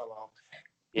guitar solo.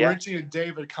 Yeah, Richie and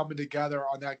David coming together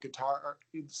on that guitar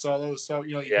solo. So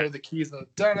you yeah, hear the keys, the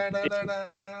da da da da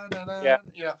da da yeah.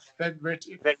 da. Then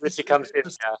Richie, Then it's Richie comes in.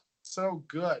 just Yeah, so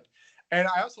good. And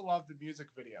I also love the music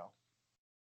video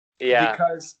yeah.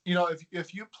 because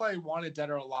if you play Wanted Dead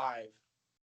or Alive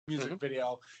music Hmm.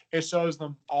 video, it shows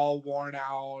them all worn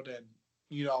out and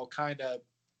kind of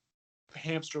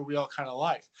hamster wheel kind of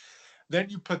life. Then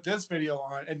you put this video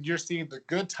on, and you're seeing the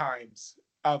good times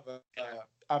of a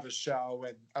show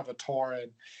and of a tour,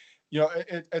 and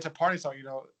it's a party song.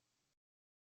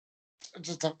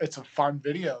 It's a fun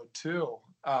video too,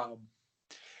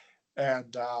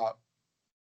 and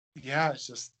yeah, it's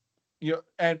just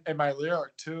and my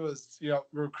lyric too is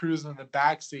we're cruising in the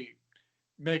backseat,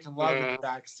 making love in the Hmm.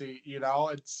 backseat.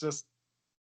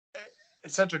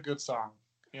 It's such a good song.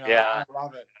 I Yeah,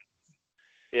 love it.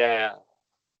 yeah,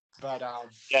 But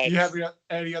yeah. do you have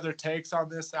any other takes on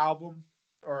this album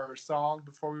or song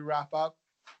before we wrap up?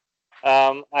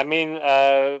 I mean,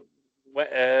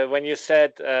 when you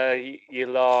said you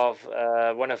love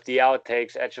one of the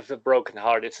outtakes, "Edge of the Broken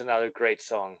Heart," it's another great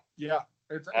song. Yeah,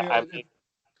 it's I mean,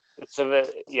 it's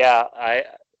yeah.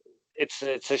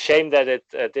 It's a shame that it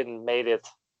didn't made it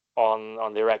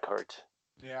on the record.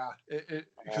 yeah,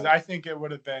 because Um, I think it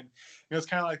would have been. It's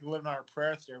kind of like Living on a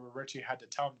Prayer theory, where Richie had to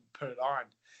tell him to put it on.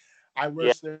 I yeah,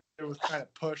 wish that it was kind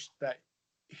of pushed that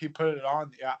he put it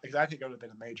on. Yeah, because I think it would have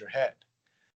been a major hit.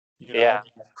 You yeah,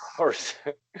 know, of course.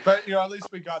 but at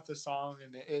least we got the song,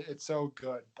 and it's so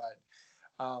good. But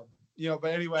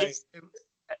but anyway, It's-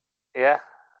 yeah.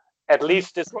 At we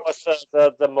least this was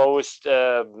the most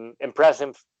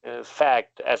impressive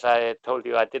fact. As I told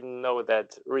you, I didn't know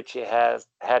that Richie has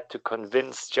had to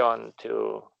convince John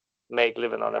to make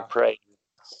 "Living on a yeah, Prayer"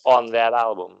 on that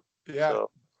album. yeah. So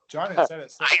John had said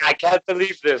it so I can't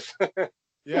believe this.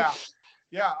 yeah,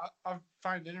 yeah. I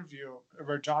find an interview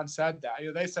where John said that.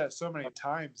 They said it so many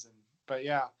times, but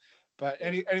yeah. But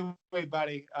anyway,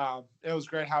 buddy, it was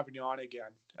great having you on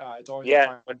again. It's always a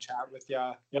Yeah, fun chat with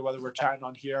you. Whether we're chatting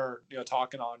on here or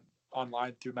talking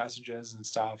online through messages and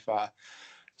stuff.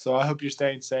 So I hope you're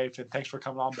staying safe, and thanks for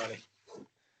coming on, buddy.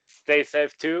 stay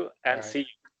safe too, All and right, see you.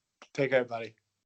 take care, buddy.